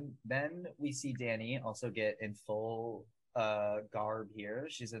yeah, then we see Danny also get in full garb here.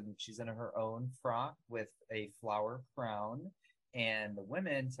 She's in her own frock with a flower crown, and the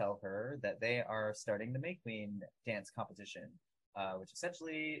women tell her that they are starting the May Queen dance competition, which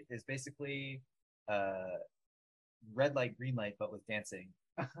essentially is basically red light, green light, but with dancing.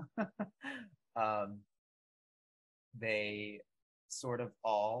 um, they sort of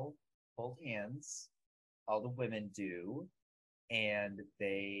all hold hands, all the women do, and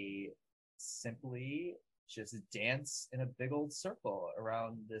they simply just dance in a big old circle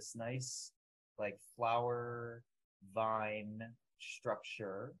around this nice, like, flower vine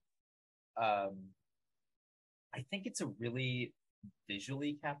structure. um I think it's a really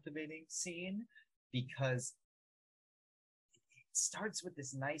visually captivating scene because it starts with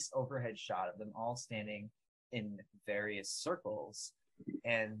this nice overhead shot of them all standing in various circles,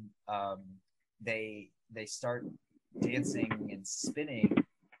 and they start dancing and spinning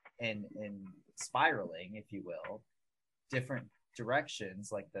and spiraling, if you will, different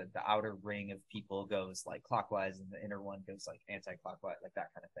directions. Like the outer ring of people goes like clockwise, and the inner one goes like anti-clockwise, like that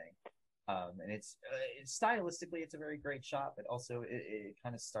kind of thing. And it's stylistically, it's a very great shot, but also it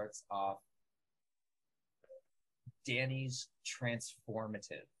kind of starts off Danny's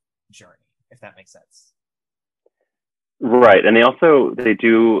transformative journey, if that makes sense. Right, and they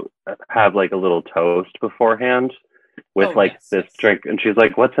do have like a little toast beforehand with this drink, and she's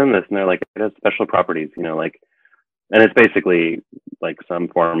like, "What's in this?" And they're like, "It has special properties," like, and it's basically like some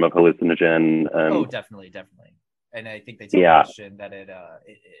form of hallucinogen. Oh, definitely. And I think they tell Christian that it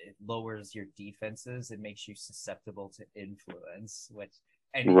lowers your defenses. It makes you susceptible to influence. Which,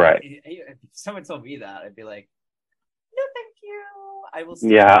 and right, if someone told me that, I'd be like, "No, thank you. I will."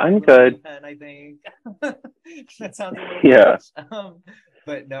 I'm good. Pen, I think that sounds a little much.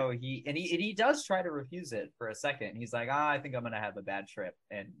 But no, he does try to refuse it for a second. He's like, I think I'm gonna have a bad trip,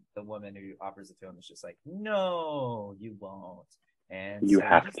 and the woman who offers it to him is just like, no, you won't. And you so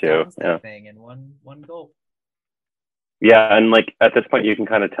have he just to, downs that thing in one gulp. Yeah, and like at this point, you can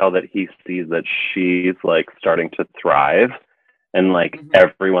kind of tell that he sees that she's like starting to thrive, and like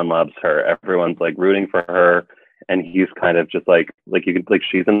everyone loves her. Everyone's like rooting for her, and he's kind of just like you can, like,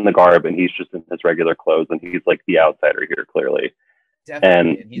 she's in the garb and he's just in his regular clothes, and he's like the outsider here, clearly.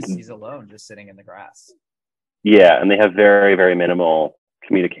 Definitely, and he's alone, just sitting in the grass. Yeah, and they have very, very minimal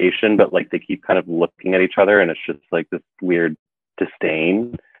communication, but like they keep kind of looking at each other, and it's just like this weird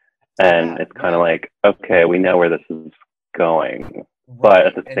disdain, and it's kind of like, okay, we know where this is going, but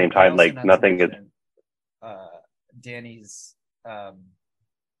at the same time, like, nothing is. Danny's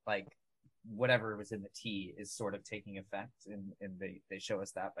like whatever was in the tea is sort of taking effect, and they show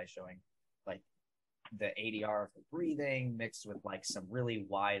us that by showing like the ADR of her breathing mixed with like some really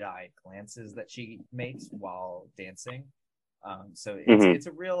wide-eyed glances that she makes while dancing. So it's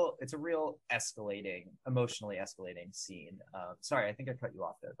a real emotionally escalating scene. Sorry, I think I cut you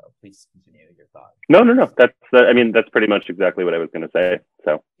off there though. Please continue your thought. No. That's pretty much exactly what I was going to say.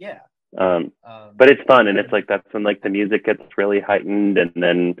 So yeah. But it's fun, and it's like that's when like the music gets really heightened, and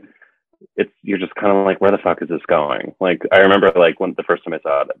then you're just kind of like, where the fuck is this going? Like, I remember like when the first time I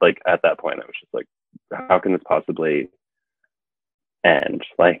saw it, like at that point I was just like, how can this possibly end?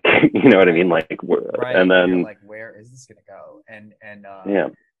 Like, you know what I mean? Like, and then like, where is this gonna go? And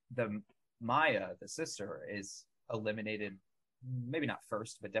the Maya, the sister, is eliminated, maybe not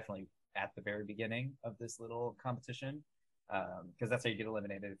first, but definitely at the very beginning of this little competition. Because that's how you get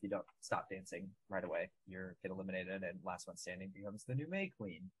eliminated. If you don't stop dancing right away, you get eliminated, and last one standing becomes the new May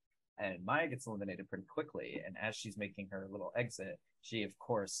Queen. And Maya gets eliminated pretty quickly, and as she's making her little exit, she of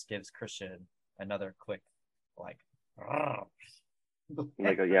course gives Christian another quick like a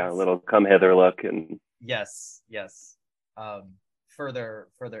little come hither look, and yes, further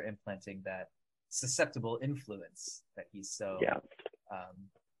implanting that susceptible influence that he's so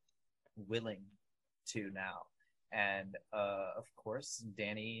willing to now. And of course,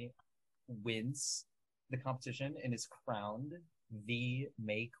 Danny wins the competition and is crowned the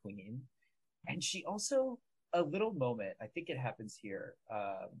May Queen. And she also, a little moment, I think it happens here.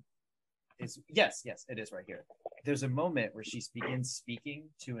 Yes, it is right here. There's a moment where she begins speaking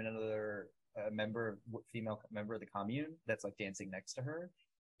to another female member of the commune that's like dancing next to her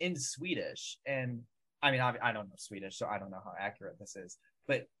in Swedish. And I mean, I don't know Swedish, so I don't know how accurate this is.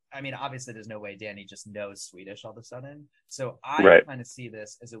 But I mean, obviously, there's no way Danny just knows Swedish all of a sudden. So I kind of see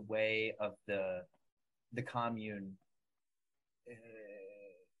this as a way of the commune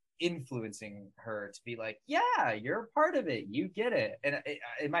influencing her to be like, yeah, you're a part of it, you get it. And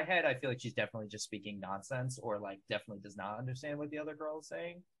in my head, I feel like she's definitely just speaking nonsense, or like definitely does not understand what the other girl is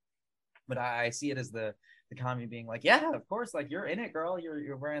saying. But I see it as the commune being like, yeah, of course, like you're in it, girl.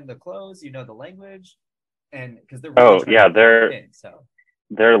 You're wearing the clothes, you know the language, and because they're really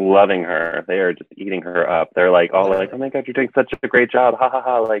they're loving her. They are just eating her up. They're like all like, oh my god, you're doing such a great job, ha ha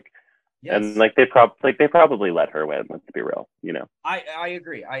ha, like. Yes. And like they probably let her win. Let's be real, you know. I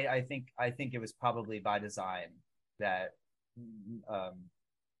agree. I think it was probably by design that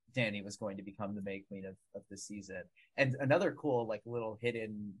Danny was going to become the May Queen of the season. And another cool like little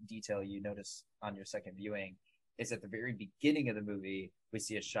hidden detail you notice on your second viewing is at the very beginning of the movie we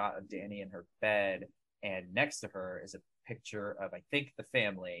see a shot of Danny in her bed, and next to her is a picture of I think the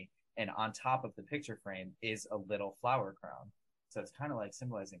family, and on top of the picture frame is a little flower crown. So it's kind of like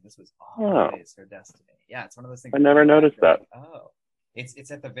symbolizing this was always her destiny. Yeah, it's one of those things. I never noticed that. Like, it's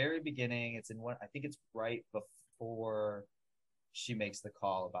at the very beginning. It's in one. I think it's right before she makes the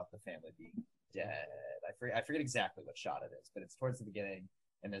call about the family being dead. I forget exactly what shot it is, but it's towards the beginning,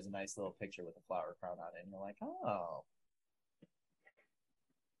 and there's a nice little picture with a flower crown on it, and you're like, oh,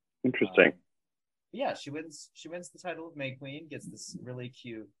 interesting. Yeah, she wins the title of May Queen, gets this really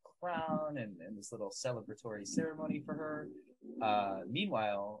cute crown and this little celebratory ceremony for her.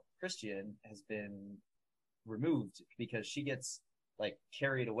 Meanwhile, Christian has been removed because she gets like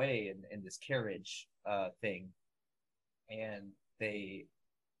carried away in this carriage thing, and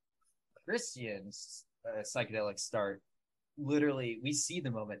Christian's psychedelics start. Literally, we see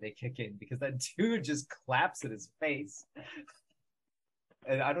the moment they kick in because that dude just claps in his face.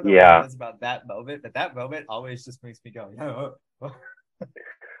 And I don't know what it is about that moment, but that moment always just makes me go, oh.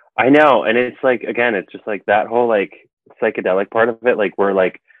 I know. And it's like, again, it's just like that whole like psychedelic part of it. Like we're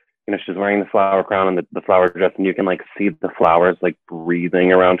like, you know, she's wearing the flower crown and the flower dress, and you can like see the flowers like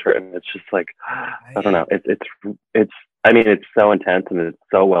breathing around her. And it's just like, I don't know. It's, I mean, it's so intense and it's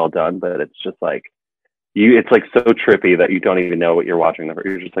so well done, but it's just like, it's like so trippy that you don't even know what you're watching.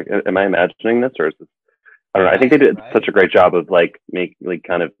 You're just like, am I imagining this, or is this? I don't know. I think they did such a great job of like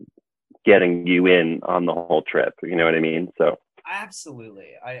kind of getting you in on the whole trip. You know what I mean? So absolutely,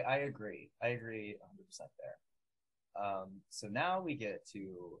 I agree. I agree 100% there. So now we get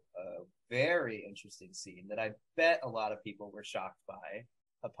to a very interesting scene that I bet a lot of people were shocked by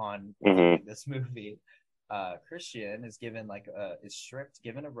upon viewing this movie. Christian is given is stripped,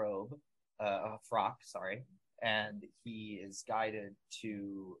 given a robe, a frock, sorry, and he is guided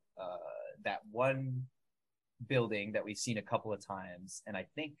to that one building that we've seen a couple of times, and I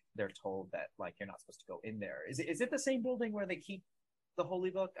think they're told that like you're not supposed to go in there. Is it the same building where they keep the holy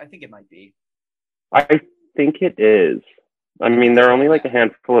book? I think it might be. I think it is. I mean, there are only like a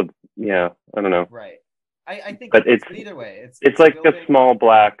handful of I don't know. Right. I think, but it's either way. It's like a small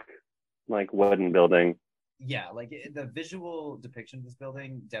black like wooden building. Yeah, like the visual depiction of this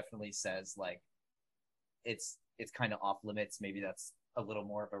building definitely says like it's kind of off limits. Maybe that's a little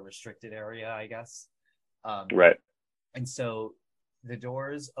more of a restricted area, I guess. Right. And so the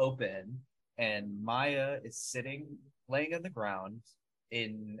doors open and Maya is laying on the ground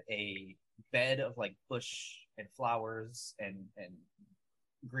in a bed of like bush and flowers and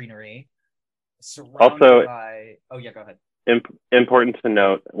greenery, surrounded by go ahead. Important to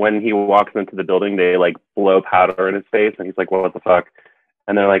note, when he walks into the building, they like blow powder in his face, and he's like, well, what the fuck?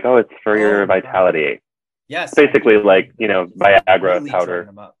 And they're like, oh, it's for your vitality. God. Yes. Basically, like, you know, Viagra really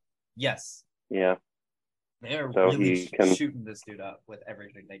powder. Yes. Yeah. They're really shooting this dude up with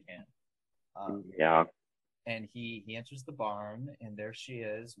everything they can. Yeah. And he enters the barn, and there she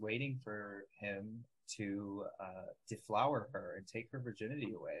is waiting for him to deflower her and take her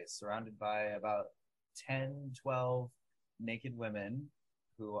virginity away, surrounded by about 10, 12 naked women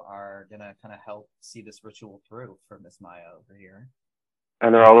who are gonna kind of help see this ritual through for Miss Maya over here.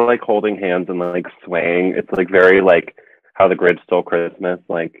 And they're all like holding hands and like swaying. It's like very like How the Grinch Stole Christmas,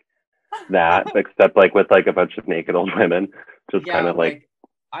 like that, except like with like a bunch of naked old women, just kind of like.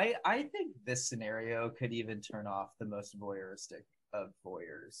 I think this scenario could even turn off the most voyeuristic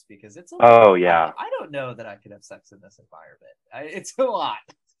voyeurs because it's a Oh yeah. I don't know that I could have sex in this environment. It's a lot.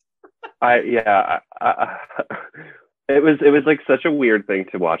 It was like such a weird thing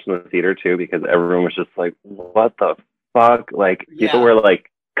to watch in the theater too, because everyone was just like, what the fuck? Like people Yeah. were like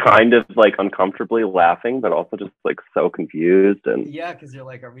kind of like uncomfortably laughing, but also just like so confused. And Yeah, because you're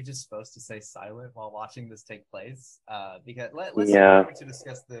like, are we just supposed to stay silent while watching this take place? Because let's move yeah. over to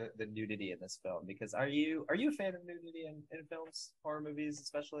discuss the nudity in this film. Because are you a fan of nudity in films, horror movies,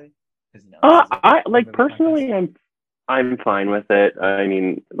 especially? Because this is I a like movie personally, podcast. I'm fine with it. I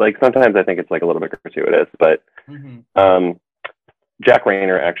mean, like sometimes I think it's like a little bit gratuitous, but Mm-hmm. Jack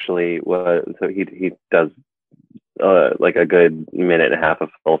Rayner actually was, so he does like a good minute and a half of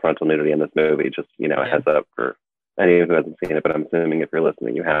full frontal nudity in this movie. Just a heads up for anyone who hasn't seen it, but I'm assuming if you're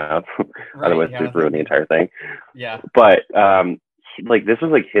listening, you have. Right, Otherwise, yeah. we've ruined the entire thing. Yeah. But like this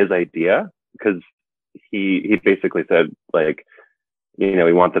was like his idea, because he basically said like,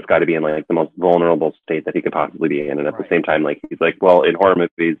 we want this guy to be in like the most vulnerable state that he could possibly be in, and at the same time, like he's like, well, in horror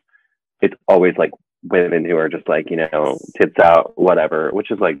movies, it's always like women who are just like, tits out, whatever,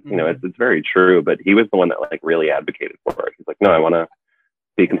 which is like, it's very true. But he was the one that like really advocated for it. He's like, no, I want to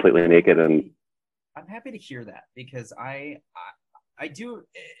be completely naked. And I'm happy to hear that, because I do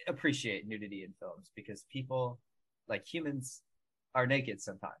appreciate nudity in films, because people, like humans, are naked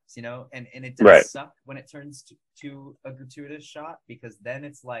sometimes, and it does suck when it turns to a gratuitous shot, because then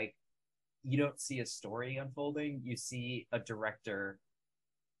it's like you don't see a story unfolding, you see a director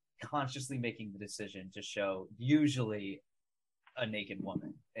consciously making the decision to show usually a naked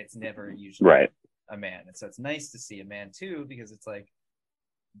woman. It's never usually a man. And so it's nice to see a man too, because it's like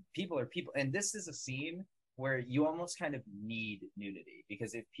people are people. And this is a scene where you almost kind of need nudity,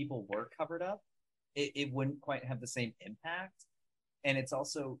 because if people were covered up, it wouldn't quite have the same impact. And it's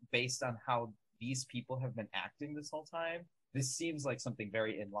also based on how these people have been acting this whole time. This seems like something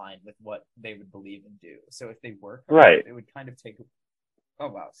very in line with what they would believe and do. So if they were covered up, it would kind of take... Oh,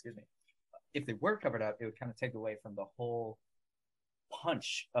 wow, excuse me. If they were covered up, it would kind of take away from the whole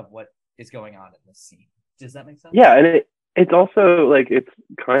punch of what is going on in this scene. Does that make sense? Yeah, and it's also like it's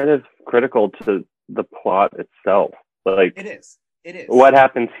kind of critical to the plot itself. Like it is. What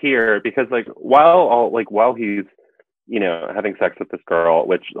happens here, because like while he's having sex with this girl,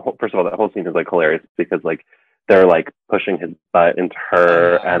 which first of all, that whole scene is like hilarious, because like they're like pushing his butt into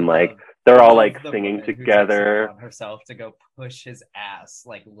her, and like they're all like singing together. Who takes it on herself to go push his ass,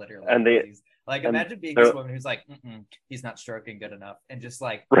 like literally. And like imagine being this woman who's like, he's not stroking good enough, and just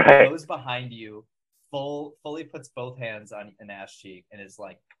like goes behind you, fully puts both hands on an ass cheek, and is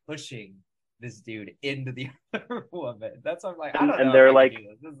like pushing this dude into the other woman. That's what I'm like. I don't know. And they're like,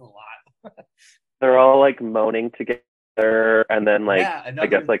 this is a lot. They're all like moaning together, and then like I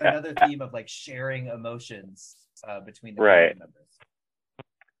guess like another theme of like sharing emotions between the members.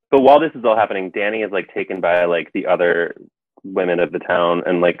 But while this is all happening, Danny is like taken by like the other women of the town,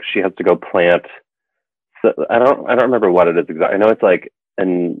 and like she has to go plant. So I don't remember what it is exactly. I know it's like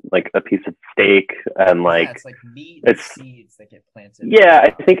a piece of steak, and like it's like meat and seeds that get planted. Yeah,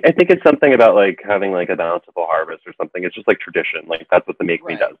 I think it's something about like having like a bountiful harvest or something. It's just like tradition. Like that's what the Make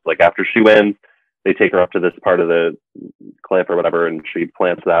Me does. Like after she wins, they take her up to this part of the cliff or whatever, and she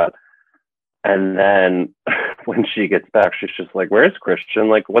plants that. And then when she gets back, she's just like, where's Christian?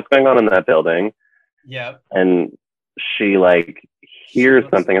 Like, what's going on in that building? Yeah. And she like hears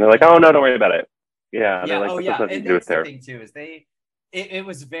something, and they're like, oh, no, don't worry about it. Yeah. They're like, and that's the thing too, is it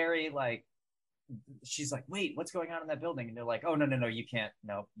was very like, she's like, wait, what's going on in that building? And they're like, oh, no, you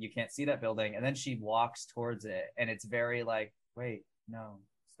can't see that building. And then she walks towards it, and it's very like, wait, no,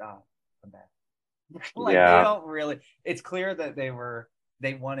 stop, come back. Like, they don't really... It's clear that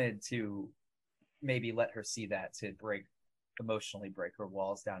they wanted to maybe let her see that to emotionally break her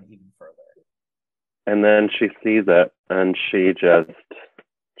walls down even further. And then she sees it, and she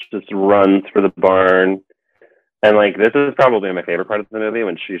just runs for the barn. And like, this is probably my favorite part of the movie,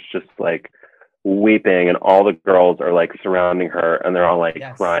 when she's just like weeping, and all the girls are like surrounding her, and they're all like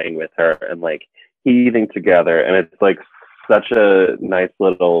crying with her and like heaving together. And it's like such a nice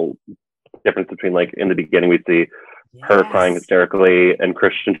little difference between like in the beginning we see her crying hysterically and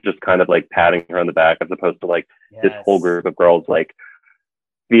Christian just kind of like patting her on the back, as opposed to like this whole group of girls like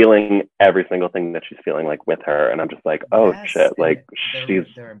feeling every single thing that she's feeling like with her. And I'm just like, oh shit, like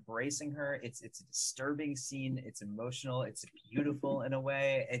they're embracing her. It's a disturbing scene, it's emotional, it's beautiful in a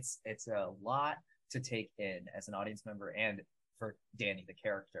way. It's a lot to take in as an audience member, and for Danny the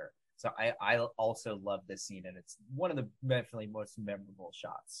character. So I also love this scene, and it's one of the definitely most memorable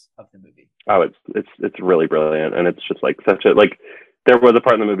shots of the movie. Oh, it's really brilliant, and it's just like such a like. There was a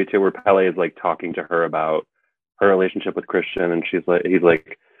part in the movie too where Pele is like talking to her about her relationship with Christian, and he's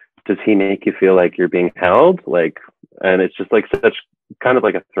like, does he make you feel like you're being held? Like, and it's just like such kind of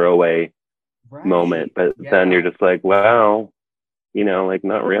like a throwaway moment, but then you're just like, wow, you know, like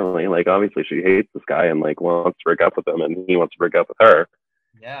not really. Like obviously she hates this guy and like wants to break up with him, and he wants to break up with her.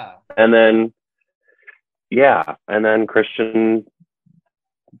 Yeah. And then Christian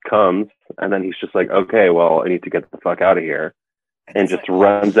comes, and then he's just like, okay, well, I need to get the fuck out of here, and just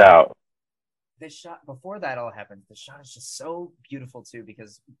runs out. This shot, before that all happens, the shot is just so beautiful too,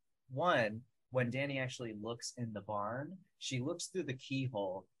 because one, when Danny actually looks in the barn, she looks through the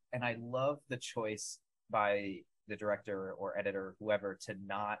keyhole, and I love the choice by the director or editor, whoever, to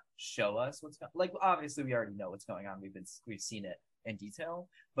not show us what's going. Like obviously we already know what's going on. We've seen it in detail,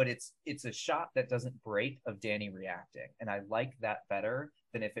 but it's a shot that doesn't break of Danny reacting, and I like that better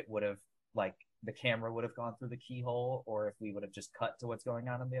than if it would have, like, the camera would have gone through the keyhole, or if we would have just cut to what's going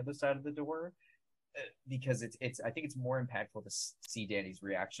on the other side of the door. Because it's I think it's more impactful to see Danny's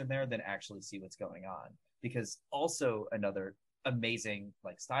reaction there than actually see what's going on. Because also another amazing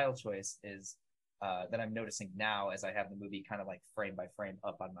like style choice is that I'm noticing now as I have the movie kind of like frame by frame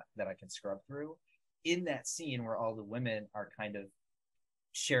up on that I can scrub through. In that scene where all the women are kind of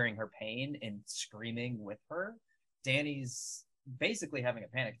sharing her pain and screaming with her, Danny's basically having a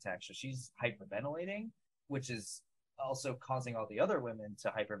panic attack, so she's hyperventilating, which is also causing all the other women to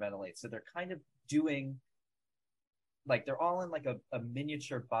hyperventilate. So they're kind of doing, like, they're all in like a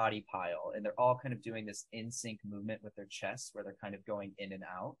miniature body pile, and they're all kind of doing this in sync movement with their chests where they're kind of going in and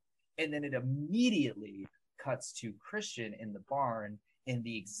out. And then it immediately cuts to Christian in the barn in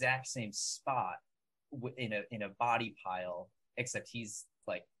the exact same spot in a body pile, except he's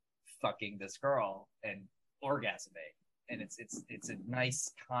like fucking this girl and orgasming. And it's a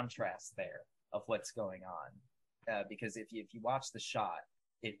nice contrast there of what's going on. Because if you watch the shot,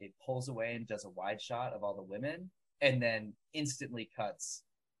 it pulls away and does a wide shot of all the women, and then instantly cuts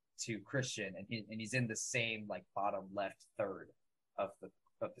to Christian, and he's in the same like bottom left third of the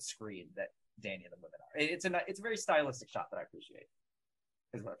screen that Danny and the women are. It's a very stylistic shot that I appreciate.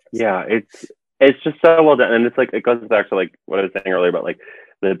 Yeah, it's just so well done, and it's like it goes back to like what I was saying earlier about like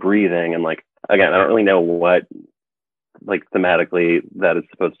the breathing, and like again, I don't really know what like thematically that is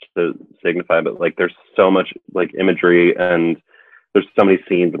supposed to signify, but like there's so much like imagery, and there's so many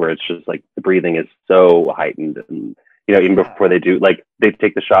scenes where it's just like the breathing is so heightened, and you know, even before they do, like they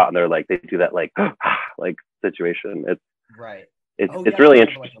take the shot and they're like they do that like like situation. It's right. It's really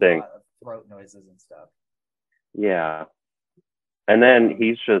interesting. Like a lot of throat noises and stuff. Yeah, and then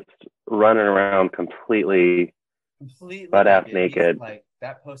he's just running around completely butt ass naked. Like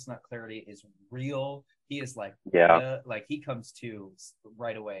that post nut clarity is real. He is like, like he comes to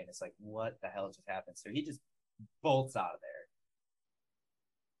right away, and it's like, what the hell just happened? So he just bolts out of there.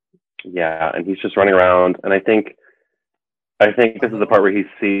 Yeah, and he's just running around, and I think this is the part where he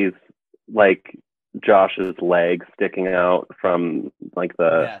sees like Josh's leg sticking out from like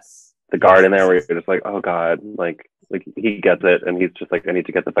the garden there, where you're just like, oh god, like he gets it, and he's just like, I need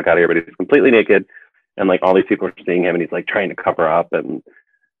to get the fuck out of here, but he's completely naked, and like all these people are seeing him, and he's like trying to cover up and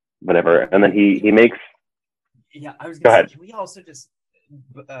whatever, and then he makes. Yeah, I was gonna say, can we also just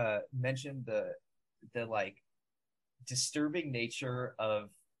mention the like disturbing nature of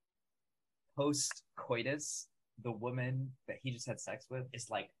post coitus? The woman that he just had sex with is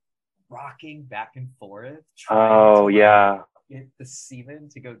like rocking back and forth. Oh yeah. Get the semen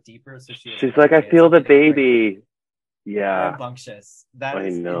to go deeper, so she's like, I feel the baby. Yeah. Rambunctious. That I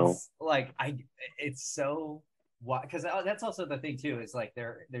know. Like it's so because that's also the thing too. Is like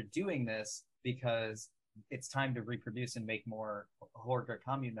they're doing this because it's time to reproduce and make more horde or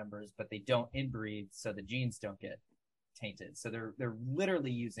commune members, but they don't inbreed, so the genes don't get tainted. So they're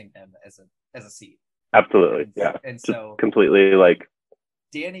literally using him as a seed. Absolutely, yeah. And just so completely like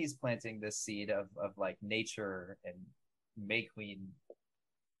Danny's planting this seed of like nature and May Queen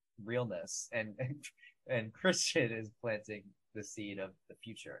realness, and Christian is planting the seed of the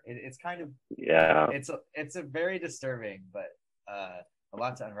future. It's kind of it's a very disturbing, but a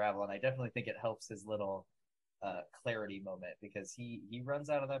lot to unravel, and I definitely think it helps his little clarity moment, because he runs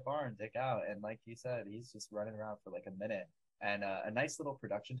out of that barn, dick out, and like you said, he's just running around for like a minute. And a nice little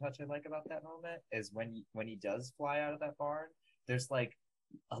production touch I like about that moment is when he does fly out of that barn, there's like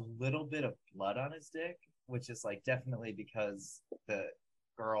a little bit of blood on his dick, which is like definitely because the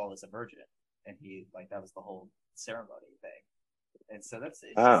girl is a virgin, and he like that was the whole ceremony thing. And so that's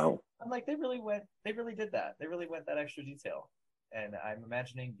I'm like they really did that. They really went that extra detail. And I'm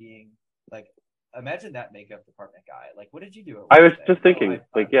imagining being like, imagine that makeup department guy. Like, what did you do? I was just thinking,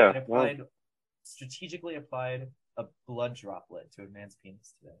 strategically applied a blood droplet to a man's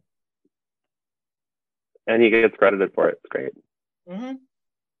penis today. and he gets credited for it. It's great. Mm-hmm.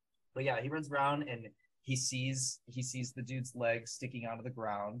 But yeah, he runs around and he sees the dude's legs sticking out of the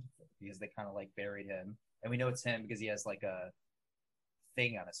ground because they kind of like buried him, and we know it's him because he has like a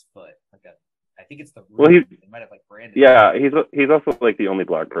thing on his foot, like a. I think it's the root. Well, They might have like branded. Yeah, he's also like the only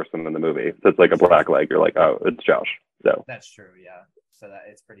black person in the movie. So it's like a black leg. You're like, oh, it's Josh. So that's true. Yeah, so that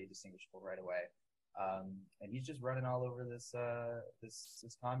it's pretty distinguishable right away. And he's just running all over this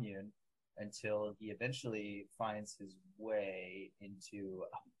commune until he eventually finds his way into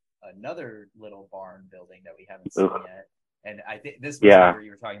another little barn building that we haven't seen yet. And I think this was where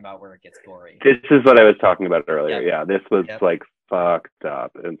you were talking about where it gets gory. This is what I was talking about earlier. Yep. Yeah, this was like fucked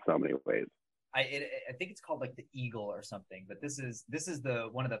up in so many ways. I think it's called like the Eagle or something, but this is the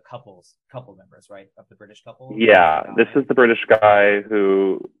one of the couple members, right, of the British couple. Yeah, this is the British guy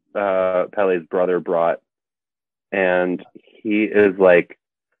who Pele's brother brought, and he is like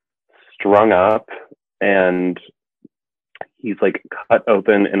strung up, and he's like cut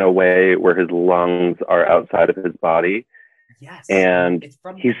open in a way where his lungs are outside of his body. Yes, and it's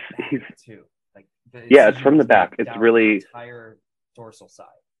from he's too. Like it's from the back. It's really the entire dorsal side.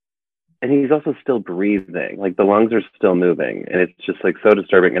 And he's also still breathing. Like the lungs are still moving, and it's just like so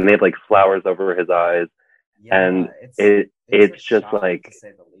disturbing. And they have like flowers over his eyes, and it's just like, to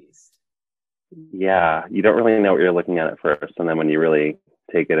say the least. Yeah, you don't really know what you're looking at first, and then when you really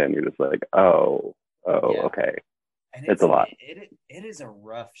take it in, you're just like, okay. And it's a lot. It is a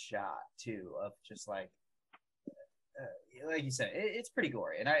rough shot too, of just like you said, it's pretty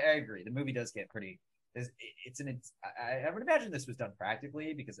gory, and I agree. The movie does get pretty. I would imagine this was done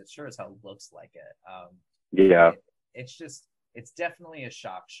practically because it sure as hell looks like it. It's definitely a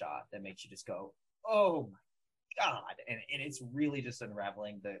shock shot that makes you just go, oh my god, and it's really just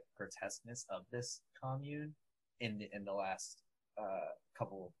unraveling the grotesqueness of this commune in the last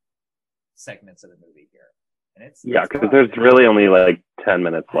couple segments of the movie here, and it's because there's really only like 10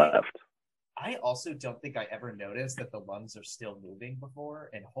 minutes left. I also don't think I ever noticed that the lungs are still moving before,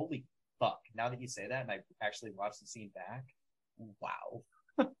 and holy fuck, now that you say that and I actually watched the scene back, wow.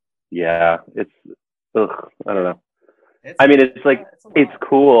 Yeah, it's I don't know. It's like it's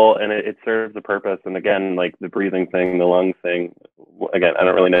cool and it serves a purpose, and again, like the breathing thing, the lung thing, again, I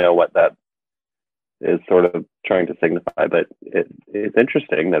don't really know what that is sort of trying to signify, but it's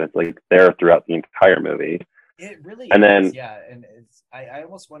interesting that it's like there throughout the entire movie. It really and is, then and it's I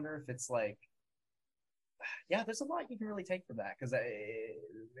almost wonder if it's like, yeah, there's a lot you can really take from that, because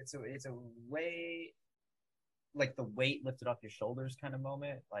it's a way, like the weight lifted off your shoulders kind of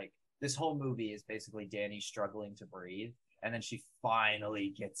moment. Like this whole movie is basically Danny struggling to breathe, and then she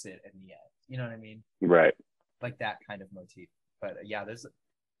finally gets it in the end. You know what I mean? Right. Like that kind of motif. But yeah, there's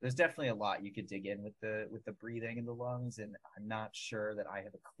definitely a lot you could dig in with the breathing and the lungs, and I'm not sure that I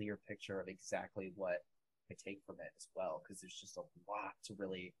have a clear picture of exactly what I take from it as well, because there's just a lot to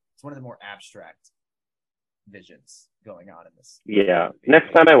really. It's one of the more abstract visions going on in this. Yeah.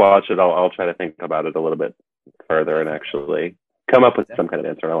 Next time I watch it, I'll try to think about it a little bit further and actually come up with some kind of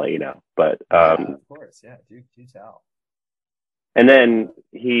answer, and I'll let you know. But of course, yeah, do tell. And then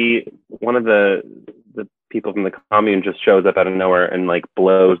one of the people from the commune just shows up out of nowhere and like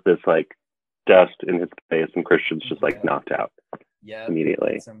blows this like dust in his face, and Christian's just like knocked out. Yeah,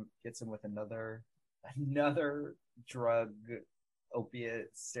 immediately. Gets him with another drug,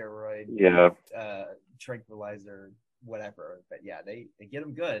 opiate, steroid, tranquilizer, whatever. But yeah, they get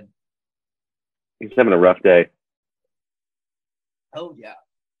him good. He's having a rough day. Oh yeah,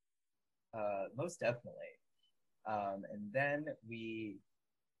 most definitely. And then we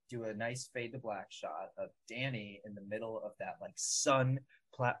do a nice fade to black shot of Danny in the middle of that like sun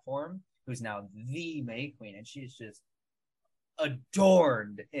platform, who's now the May Queen, and she's just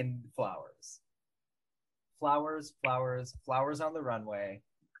adorned in flowers. Flowers on the runway.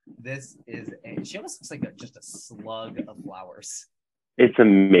 She almost looks like just a slug of flowers. It's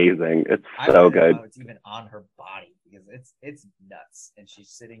amazing. It's so good. It's even on her body because it's nuts. And she's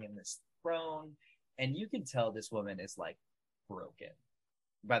sitting in this throne, and you can tell this woman is like broken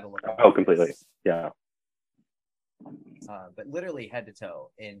by the look of her completely. face. Yeah. But literally head to toe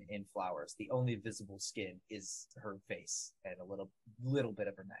in flowers. The only visible skin is her face and a little bit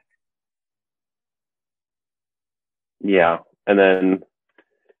of her neck. Yeah, and then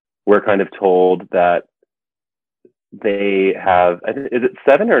we're kind of told that they have, is it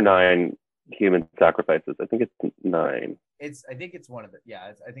 7 or 9 human sacrifices? I think it's 9. I think it's one of it.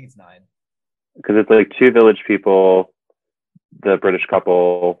 Yeah, I think it's 9. Because it's like 2 village people, the British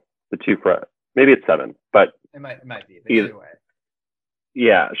couple, the 2 maybe it's 7, but it might be. But either way.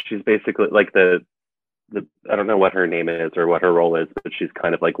 Yeah, she's basically like the I don't know what her name is or what her role is, but she's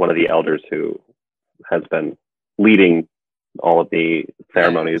kind of like one of the elders who has been leading all of the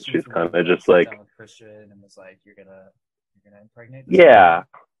ceremonies. She She's was kind the of one just sat like, down with Christian and was like, "You're gonna impregnate this woman?" yeah.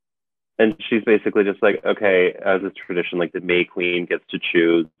 And she's basically just like, okay, as is tradition, like the May Queen gets to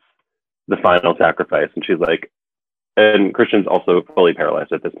choose the final sacrifice. And she's like, and Christian's also fully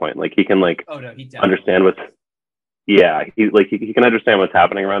paralyzed at this point. Like he can like Oh no, he definitely understand what's, yeah, he can understand what's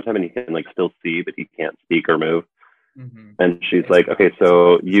happening around him and he can like still see, but he can't speak or move. Mm-hmm. And she's It's like, rough. okay, It's a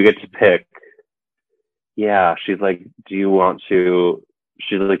so rough you get to decision. pick. Yeah, she's like, do you want to,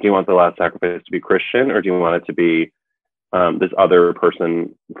 she's like, do you want the last sacrifice to be Christian or do you want it to be this other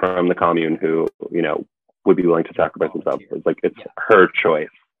person from the commune who, you know, would be willing to sacrifice himself? It's like, it's her choice.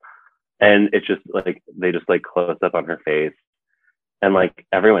 And it's just like, they just like close up on her face. And like,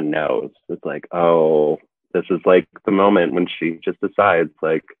 everyone knows. It's like, oh, this is like the moment when she just decides,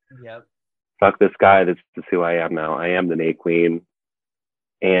 like, Yep. fuck this guy. This is who I am now. I am the May Queen.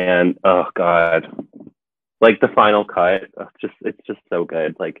 And oh God, like the final cut, it's just so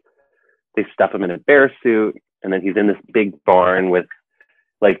good. Like they stuff him in a bear suit, and then he's in this big barn with,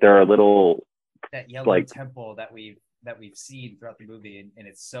 like, there are little That yellow like temple that we've seen throughout the movie, and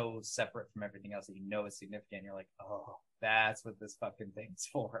it's so separate from everything else that you know is significant. You're like, oh, that's what this fucking thing's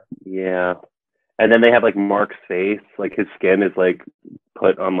for. yeah. And then they have like Mark's face, like his skin is like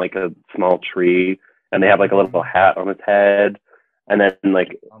put on like a small tree, and they have like a little hat on his head, and then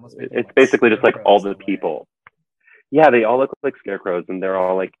like Almost making it's like basically just like all scarecrows the in a way. people. Yeah, they all look like scarecrows, and they're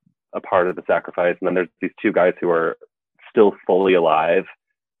all like a part of the sacrifice. And then there's these two guys who are still fully alive,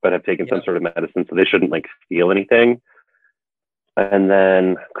 but have taken some sort of medicine, so they shouldn't like feel anything. And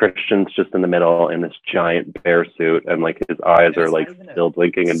then Christian's just in the middle in this giant bear suit, and like his eyes are like still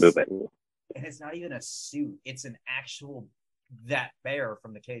blinking and moving. And it's not even a suit; it's an actual that bear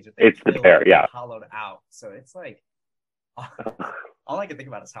from the cage that it's the bear, yeah, hollowed out. So it's like all I can think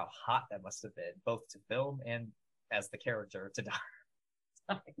about is how hot that must have been, both to film and as the character to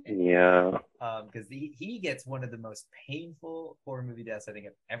die. Yeah. Because he gets one of the most painful horror movie deaths I think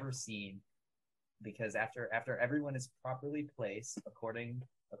I've ever seen. Because after everyone is properly placed according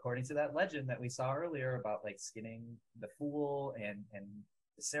to that legend that we saw earlier about like skinning the fool and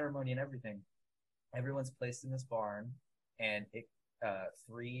the ceremony and everything, everyone's placed in this barn, and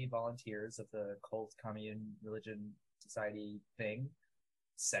 3 volunteers of the cult commune religion society thing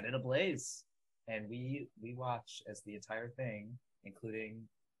set it ablaze, and we watch as the entire thing, including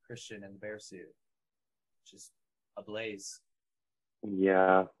Christian and the bear suit, just ablaze.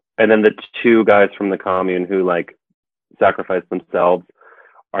 Yeah. And then the 2 guys from the commune who like sacrifice themselves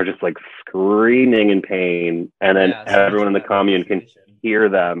are just like screaming in pain, and then everyone in the commune can hear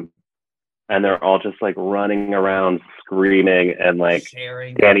them, and they're all just like running around screaming, and like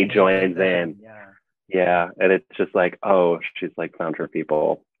Danny joins in. Yeah, and it's just like, oh, she's like found her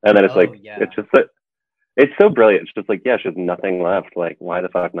people. And then it's it's just it's so brilliant. It's just like, yeah, she has nothing left. Like, why the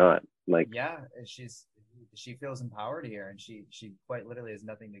fuck not? Like, yeah, she feels empowered here, and she quite literally has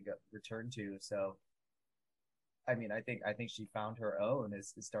nothing to return to. So, I mean, I think she found her own,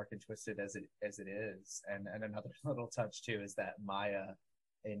 as dark and twisted as it is. And another little touch too is that Maya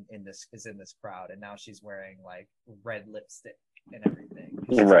in this crowd, and now she's wearing like red lipstick and everything.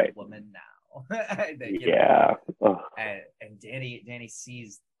 She's a woman now. Yeah. And Danny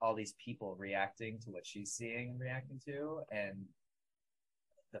sees all these people reacting to what she's seeing and reacting to, and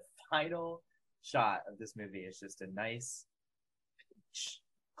the final shot of this movie is just a nice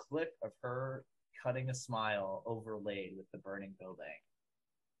clip of her cutting a smile overlaid with the burning building.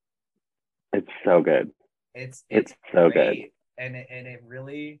 It's so good. It's so great. Good. And it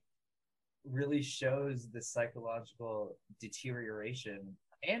really shows the psychological deterioration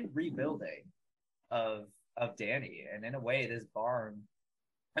and rebuilding of Danny. And in a way, this barn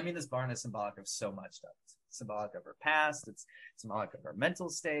is symbolic of so much stuff. It's symbolic of her past. It's symbolic of her mental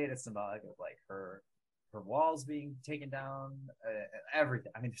state. It's symbolic of like her walls being taken down.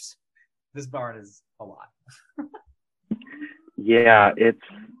 Everything. I mean, this barn is a lot. Yeah,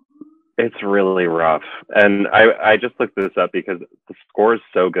 it's really rough. And I just looked this up because the score is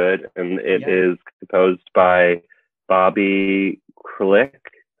so good, and it is composed by Bobby Krlic,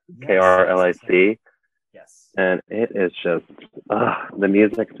 Krlic. Yes. And it is just, the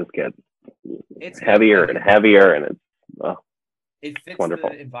music just gets heavier and heavier, and it fits wonderful.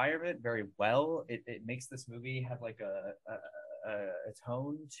 The environment very well. It makes this movie have like a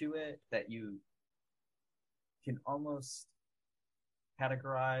tone to it that you can almost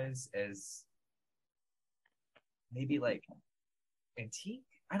categorize as maybe like antique.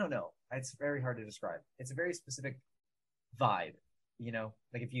 I don't know. It's very hard to describe. It's a very specific vibe, you know,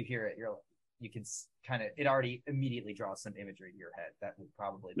 like if you hear it, you can kind of, it already immediately draws some imagery to your head that would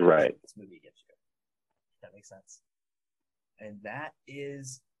probably be what this movie gives you. That makes sense. And that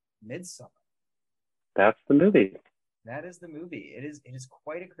is Midsommar. That's the movie. That is the movie. It is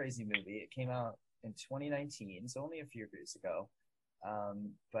quite a crazy movie. It came out in 2019, so only a few years ago.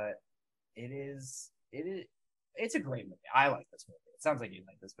 But it's a great movie. I like this movie. It sounds like you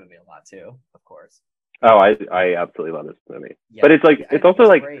like this movie a lot too, of course. Oh, I absolutely love this movie. Yeah, but it's like it's also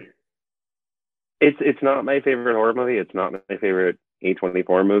like great. it's not my favorite horror movie. It's not my favorite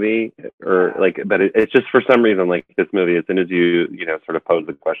A24 movie, or like, but it's just for some reason like this movie. As soon as you sort of pose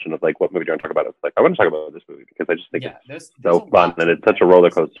the question of like what movie do you want to talk about, it's like I want to talk about this movie because I just think it's so fun and it's such a roller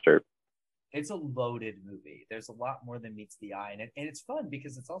coaster. It's a loaded movie. There's a lot more than meets the eye, and it's fun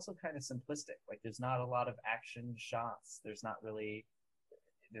because it's also kind of simplistic. Like there's not a lot of action shots. There's not like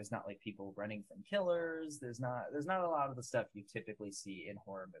people running from killers. There's not a lot of the stuff you typically see in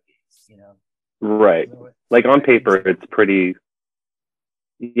horror movies, Right. Like on paper, it's pretty.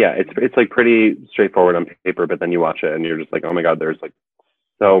 Yeah, it's like pretty straightforward on paper, but then you watch it and you're just like, oh my god, there's like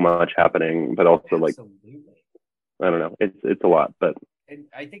so much happening, but also like, I don't know, it's a lot, but. And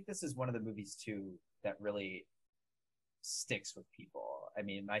I think this is one of the movies too that really sticks with people. I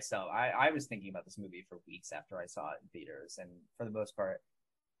mean, myself, I was thinking about this movie for weeks after I saw it in theaters, and for the most part,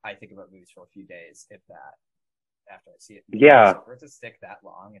 I think about movies for a few days, if that, after I see it. Yeah. So for it to stick that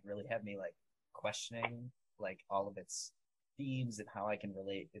long and really have me like questioning like all of its themes and how I can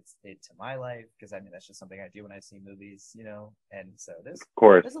relate it to my life, because I mean that's just something I do when I see movies, and so there's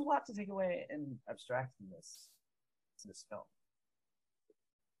a lot to take away and abstract from this film.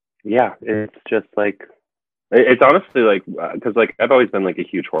 Yeah, it's just like it's honestly like because like I've always been like a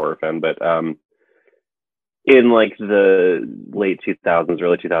huge horror fan, but in like the late 2000s,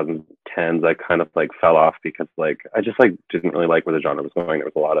 early 2010s, I kind of like fell off because like I just like didn't really like where the genre was going. There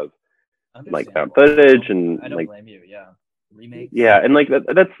was a lot of like found footage and I don't like blame you. Yeah, remakes. Yeah, and like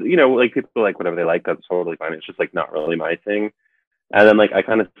that's like people like whatever they like. That's totally fine. It's just like not really my thing. And then like I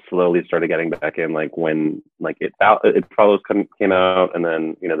kind of slowly started getting back in like when like it follows came out, and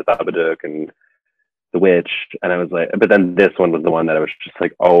then the Babadook and The Witch, and I was like, but then this one was the one that I was just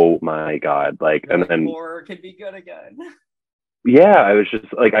like, oh my god, like, and then horror can be good again. Yeah, I was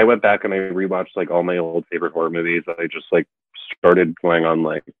just like I went back and I rewatched like all my old favorite horror movies. I just like started going on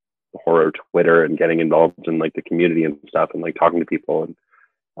like horror Twitter and getting involved in like the community and stuff and like talking to people,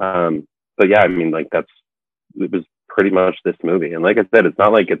 and but yeah, I mean like it was pretty much this movie. And like I said, it's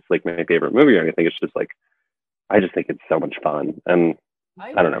not like it's like my favorite movie or anything. It's just like I just think it's so much fun, and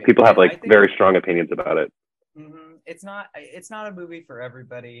I don't know. People have like very strong opinions about it. Mm-hmm. It's not a movie for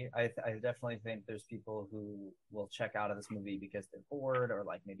everybody. I definitely think there's people who will check out of this movie because they're bored, or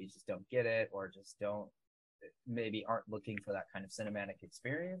like maybe just don't get it, or just maybe aren't looking for that kind of cinematic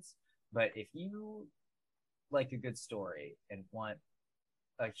experience. But if you like a good story and want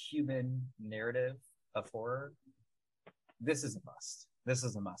a human narrative of horror, this is a must. This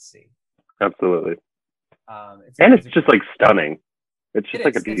is a must see. Absolutely. It's just like stunning. It's just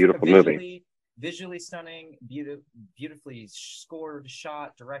like a beautiful movie. Visually stunning, beautifully scored,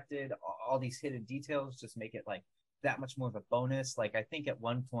 shot, directed. All these hidden details just make it like that much more of a bonus. Like I think at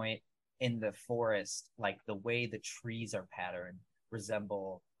one point in the forest, like the way the trees are patterned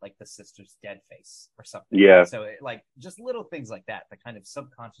resemble like the sister's dead face or something. Yeah. So like just little things like that kind of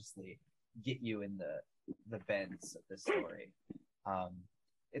subconsciously get you in the bends of this story.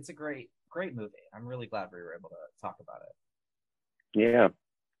 It's a great movie. I'm really glad we were able to talk about it. Yeah.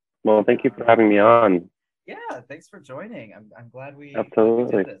 Well, thank you for having me on. Yeah, thanks for joining. I'm gllat we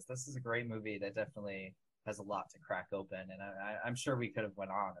Absolutely did this. This is a great movie that definitely has a lot to crack open, and I'm sure we could have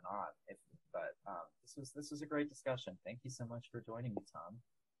went on and on, but this was a great discussion. Thank you so much for joining me, Tom.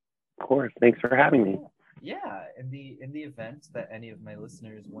 Of course, thanks for having me. Yeah, in the event that any of my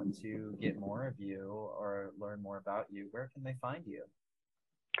listeners want to get more of you or learn more about you, where can they find you?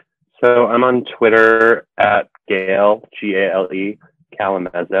 So I'm on Twitter at Gale, Gale,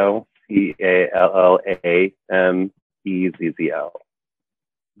 Calamezzo, Callamezzel.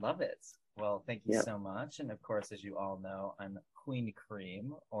 Love it. Well, thank you so much. And of course, as you all know, I'm Queen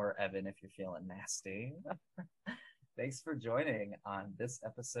Cream, or Evan if you're feeling nasty. Thanks for joining on this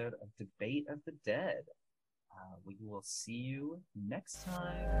episode of Debate of the Dead. We will see you next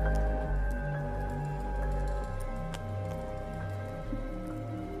time.